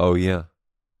 Oh, yeah.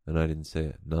 And I didn't say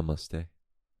it. Namaste.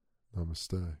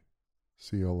 Namaste.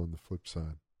 See y'all on the flip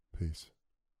side. Peace.